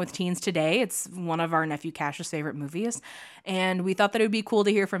resonating with teens today. It's one of our nephew Cash's favorite movies, and we thought that it would be cool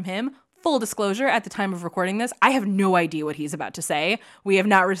to hear from him. Full disclosure, at the time of recording this, I have no idea what he's about to say. We have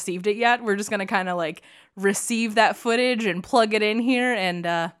not received it yet. We're just going to kind of like receive that footage and plug it in here,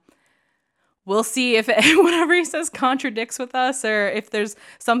 and we'll see if whatever he says contradicts with us or if there's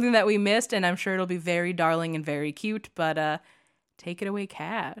something that we missed, and I'm sure it'll be very darling and very cute, but take it away,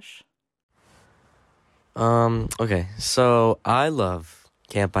 Cash. Okay, so I love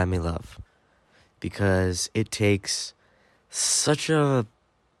Can't Buy Me Love because it takes such a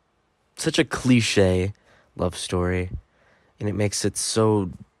cliche love story and it makes it so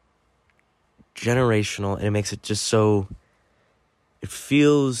generational and it makes it just so, it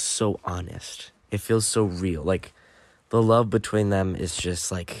feels so honest. It feels so real. Like the love between them is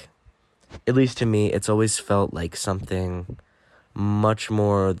just like, at least to me, it's always felt like something much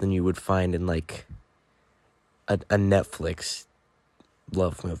more than you would find in like a Netflix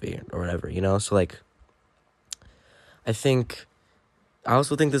love movie or whatever, you know? So like, I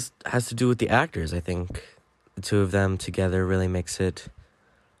also think this has to do with the actors. I think the two of them together really makes it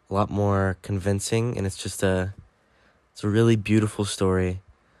a lot more convincing, and it's a really beautiful story,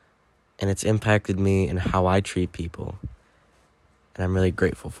 and it's impacted me in how I treat people, and I'm really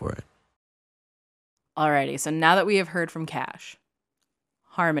grateful for it. Alrighty, so now that we have heard from Cash,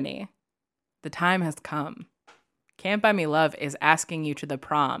 Harmony, the time has come. Can't Buy Me Love is asking you to the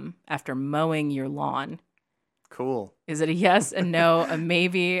prom after mowing your lawn. Cool. Is it a yes, a no, a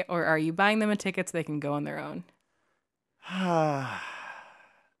maybe, or are you buying them a ticket so they can go on their own? I'll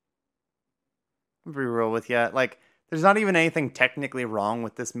be real with you. Like, there's not even anything technically wrong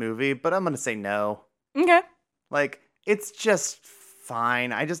with this movie, but I'm going to say no. Okay. Like, it's just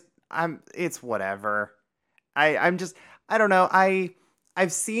fine. It's whatever. I don't know.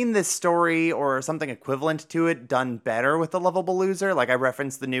 I've seen this story or something equivalent to it done better with The Lovable Loser. Like, I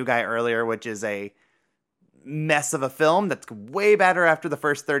referenced The New Guy earlier, which is a mess of a film that's way better after the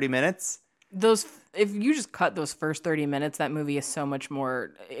first 30 minutes. If you just cut those first 30 minutes, that movie is so much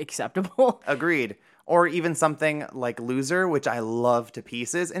more acceptable. Agreed. Or even something like Loser, which I love to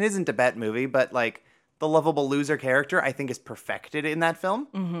pieces and isn't a bet movie, but like the lovable loser character, I think is perfected in that film.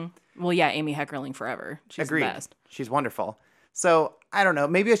 Mm-hmm. Well, yeah, Amy Heckerling forever. She's Agreed. The best. She's wonderful. So I don't know.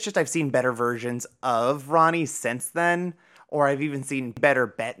 Maybe it's just I've seen better versions of Ronnie since then, or I've even seen better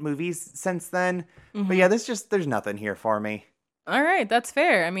bet movies since then. Mm-hmm. But yeah, there's nothing here for me. All right, that's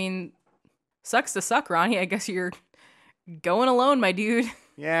fair. I mean, sucks to suck, Ronnie. I guess you're going alone, my dude.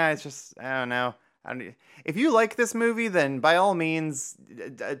 Yeah, it's just, I don't know. If you like this movie, then by all means,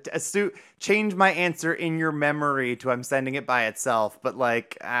 change my answer in your memory to I'm sending it by itself. But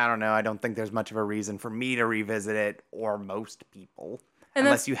like, I don't know. I don't think there's much of a reason for me to revisit it, or most people,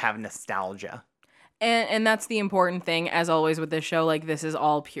 unless you have nostalgia. And that's the important thing, as always with this show. Like, this is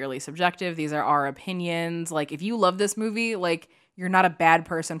all purely subjective. These are our opinions. Like, if you love this movie, like, you're not a bad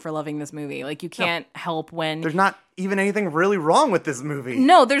person for loving this movie. Like, you can't help when... There's not even anything really wrong with this movie.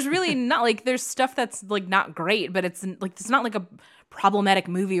 No, there's really not. Like, there's stuff that's, like, not great, but it's not like a problematic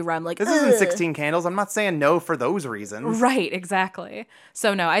movie where I'm like, this isn't 16 Candles. I'm not saying no for those reasons. Right, exactly.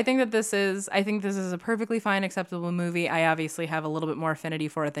 So, no, I think this is a perfectly fine, acceptable movie. I obviously have a little bit more affinity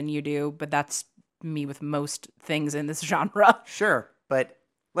for it than you do, but that's me with most things in this genre. Sure, but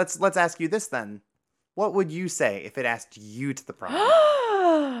let's ask you this then. What would you say if it asked you to the prom?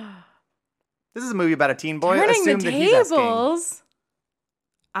 This is a movie about a teen boy. Turning Assume the that he's asking. tables.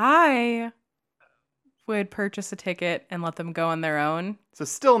 I would purchase a ticket and let them go on their own. So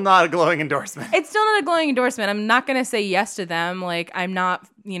still not a glowing endorsement. It's still not a glowing endorsement. I'm not going to say yes to them. Like, I'm not,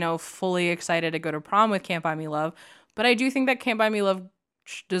 fully excited to go to prom with Can't Buy Me Love. But I do think that Can't Buy Me Love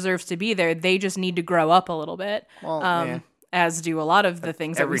deserves to be there. They just need to grow up a little bit. Well, as do a lot of the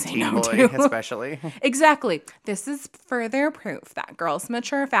things that we say no to. Especially. Exactly. This is further proof that girls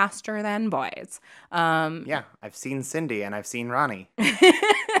mature faster than boys. Yeah, I've seen Cindy and I've seen Ronnie.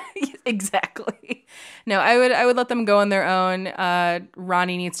 Exactly. No, I would let them go on their own.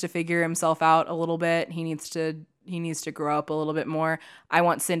 Ronnie needs to figure himself out a little bit. He needs to grow up a little bit more. I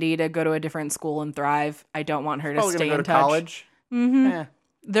want Cindy to go to a different school and thrive. I don't want her to stay in touch. College. Mm-hmm.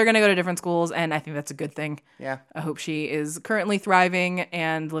 they're going to go to different schools, and I think that's a good thing. Yeah. I hope she is currently thriving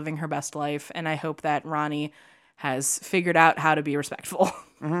and living her best life, and I hope that Ronnie has figured out how to be respectful.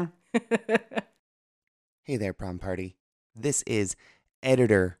 Hey there, prom party. This is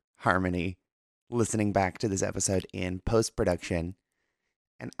editor Harmony listening back to this episode in post-production.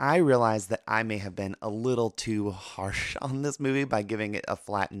 And I realized that I may have been a little too harsh on this movie by giving it a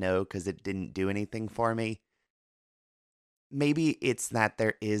flat no because it didn't do anything for me. Maybe it's that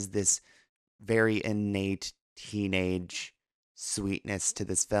there is this very innate teenage sweetness to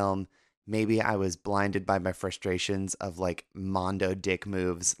this film. Maybe I was blinded by my frustrations of like mondo dick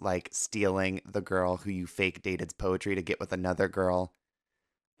moves, like stealing the girl who you fake dated's poetry to get with another girl.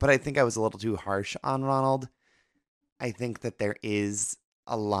 But I think I was a little too harsh on Ronald. I think that there is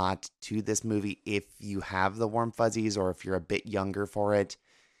a lot to this movie if you have the warm fuzzies or if you're a bit younger for it.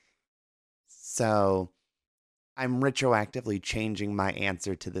 So I'm retroactively changing my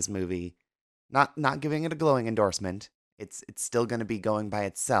answer to this movie. Not giving it a glowing endorsement. It's still going to be going by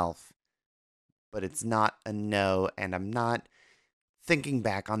itself. But it's not a no, and I'm not thinking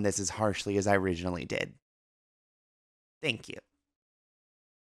back on this as harshly as I originally did. Thank you.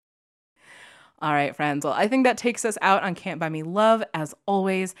 All right, friends. Well, I think that takes us out on Can't Buy Me Love. As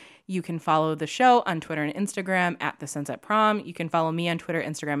always, you can follow the show on Twitter and Instagram at The Sunset Prom. You can follow me on Twitter,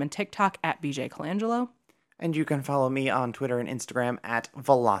 Instagram, and TikTok at BJ Colangelo. And you can follow me on Twitter and Instagram at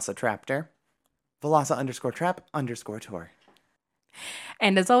Velocitraptor. Velosa_trap_tour.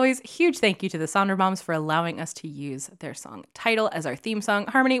 And as always, huge thank you to the Sonderbombs for allowing us to use their song Title as our theme song.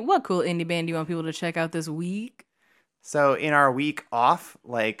 Harmony, what cool indie band do you want people to check out this week? So in our week off,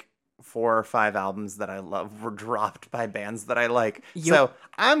 like 4 or 5 albums that I love were dropped by bands that I like. Yep. So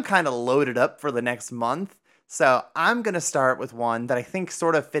I'm kind of loaded up for the next month. So I'm going to start with one that I think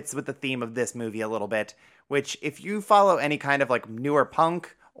sort of fits with the theme of this movie a little bit, which if you follow any kind of like newer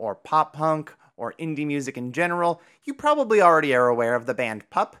punk or pop punk or indie music in general, you probably already are aware of the band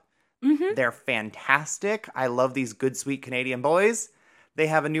Pup. Mm-hmm. They're fantastic. I love these good, sweet Canadian boys. They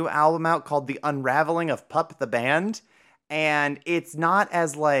have a new album out called The Unraveling of Pup the Band, and it's not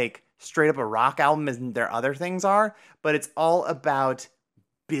as like straight up a rock album as their other things are, but it's all about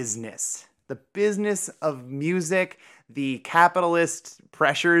business. The business of music, the capitalist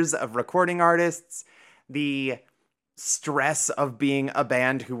pressures of recording artists, the stress of being a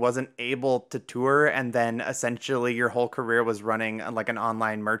band who wasn't able to tour, and then essentially your whole career was running like an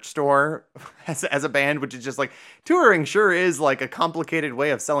online merch store as a band, which is just like, touring sure is like a complicated way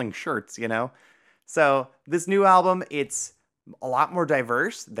of selling shirts, you know? So this new album, it's a lot more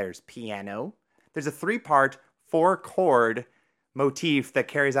diverse. There's piano. There's a 3-part, 4-chord motif that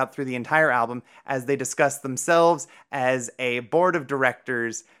carries out through the entire album as they discuss themselves as a board of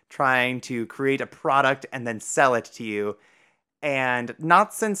directors trying to create a product and then sell it to you. And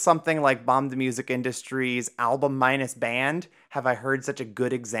not since something like Bomb the Music Industry's Album Minus Band have I heard such a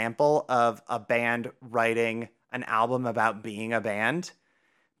good example of a band writing an album about being a band.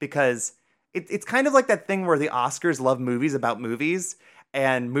 Because it's kind of like that thing where the Oscars love movies about movies,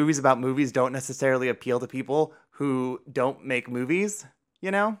 and movies about movies don't necessarily appeal to people who don't make movies,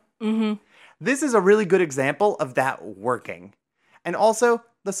 you know? Mm-hmm. This is a really good example of that working. And also,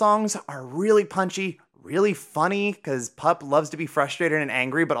 the songs are really punchy, really funny, because Pup loves to be frustrated and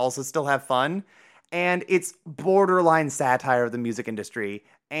angry, but also still have fun. And it's borderline satire of the music industry.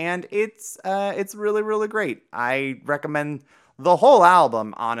 And it's really, really great. I recommend the whole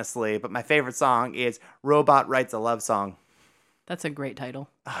album, honestly, but my favorite song is Robot Writes a Love Song. That's a great title.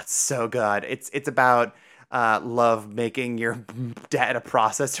 Oh, it's so good. It's about love making your data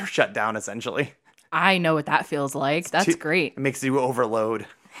processor shut down, essentially. I know what that feels like. That's great. It makes you overload.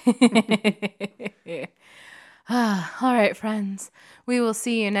 All right, friends. We will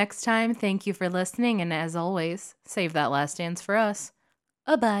see you next time. Thank you for listening, and as always, save that last dance for us.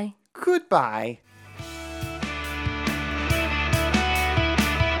 Bye-bye. Goodbye.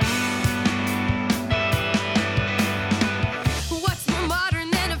 What's more modern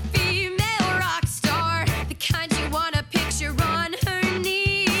than a female rock star? The kind you wanna picture on her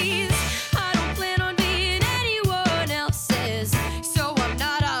knees. I don't plan on being anyone else's, so I'm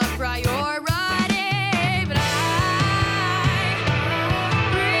not a priority. But I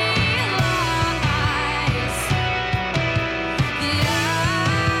realize that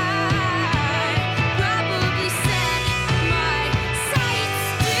I probably set my sights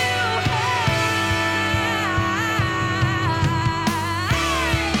too high.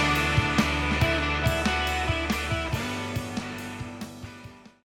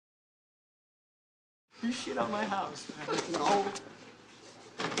 You shit on my house, man. No.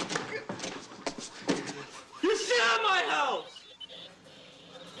 You shit on my house!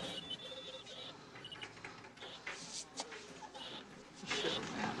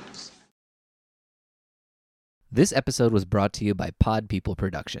 This episode was brought to you by Pod People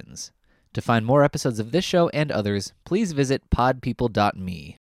Productions. To find more episodes of this show and others, please visit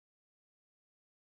podpeople.me.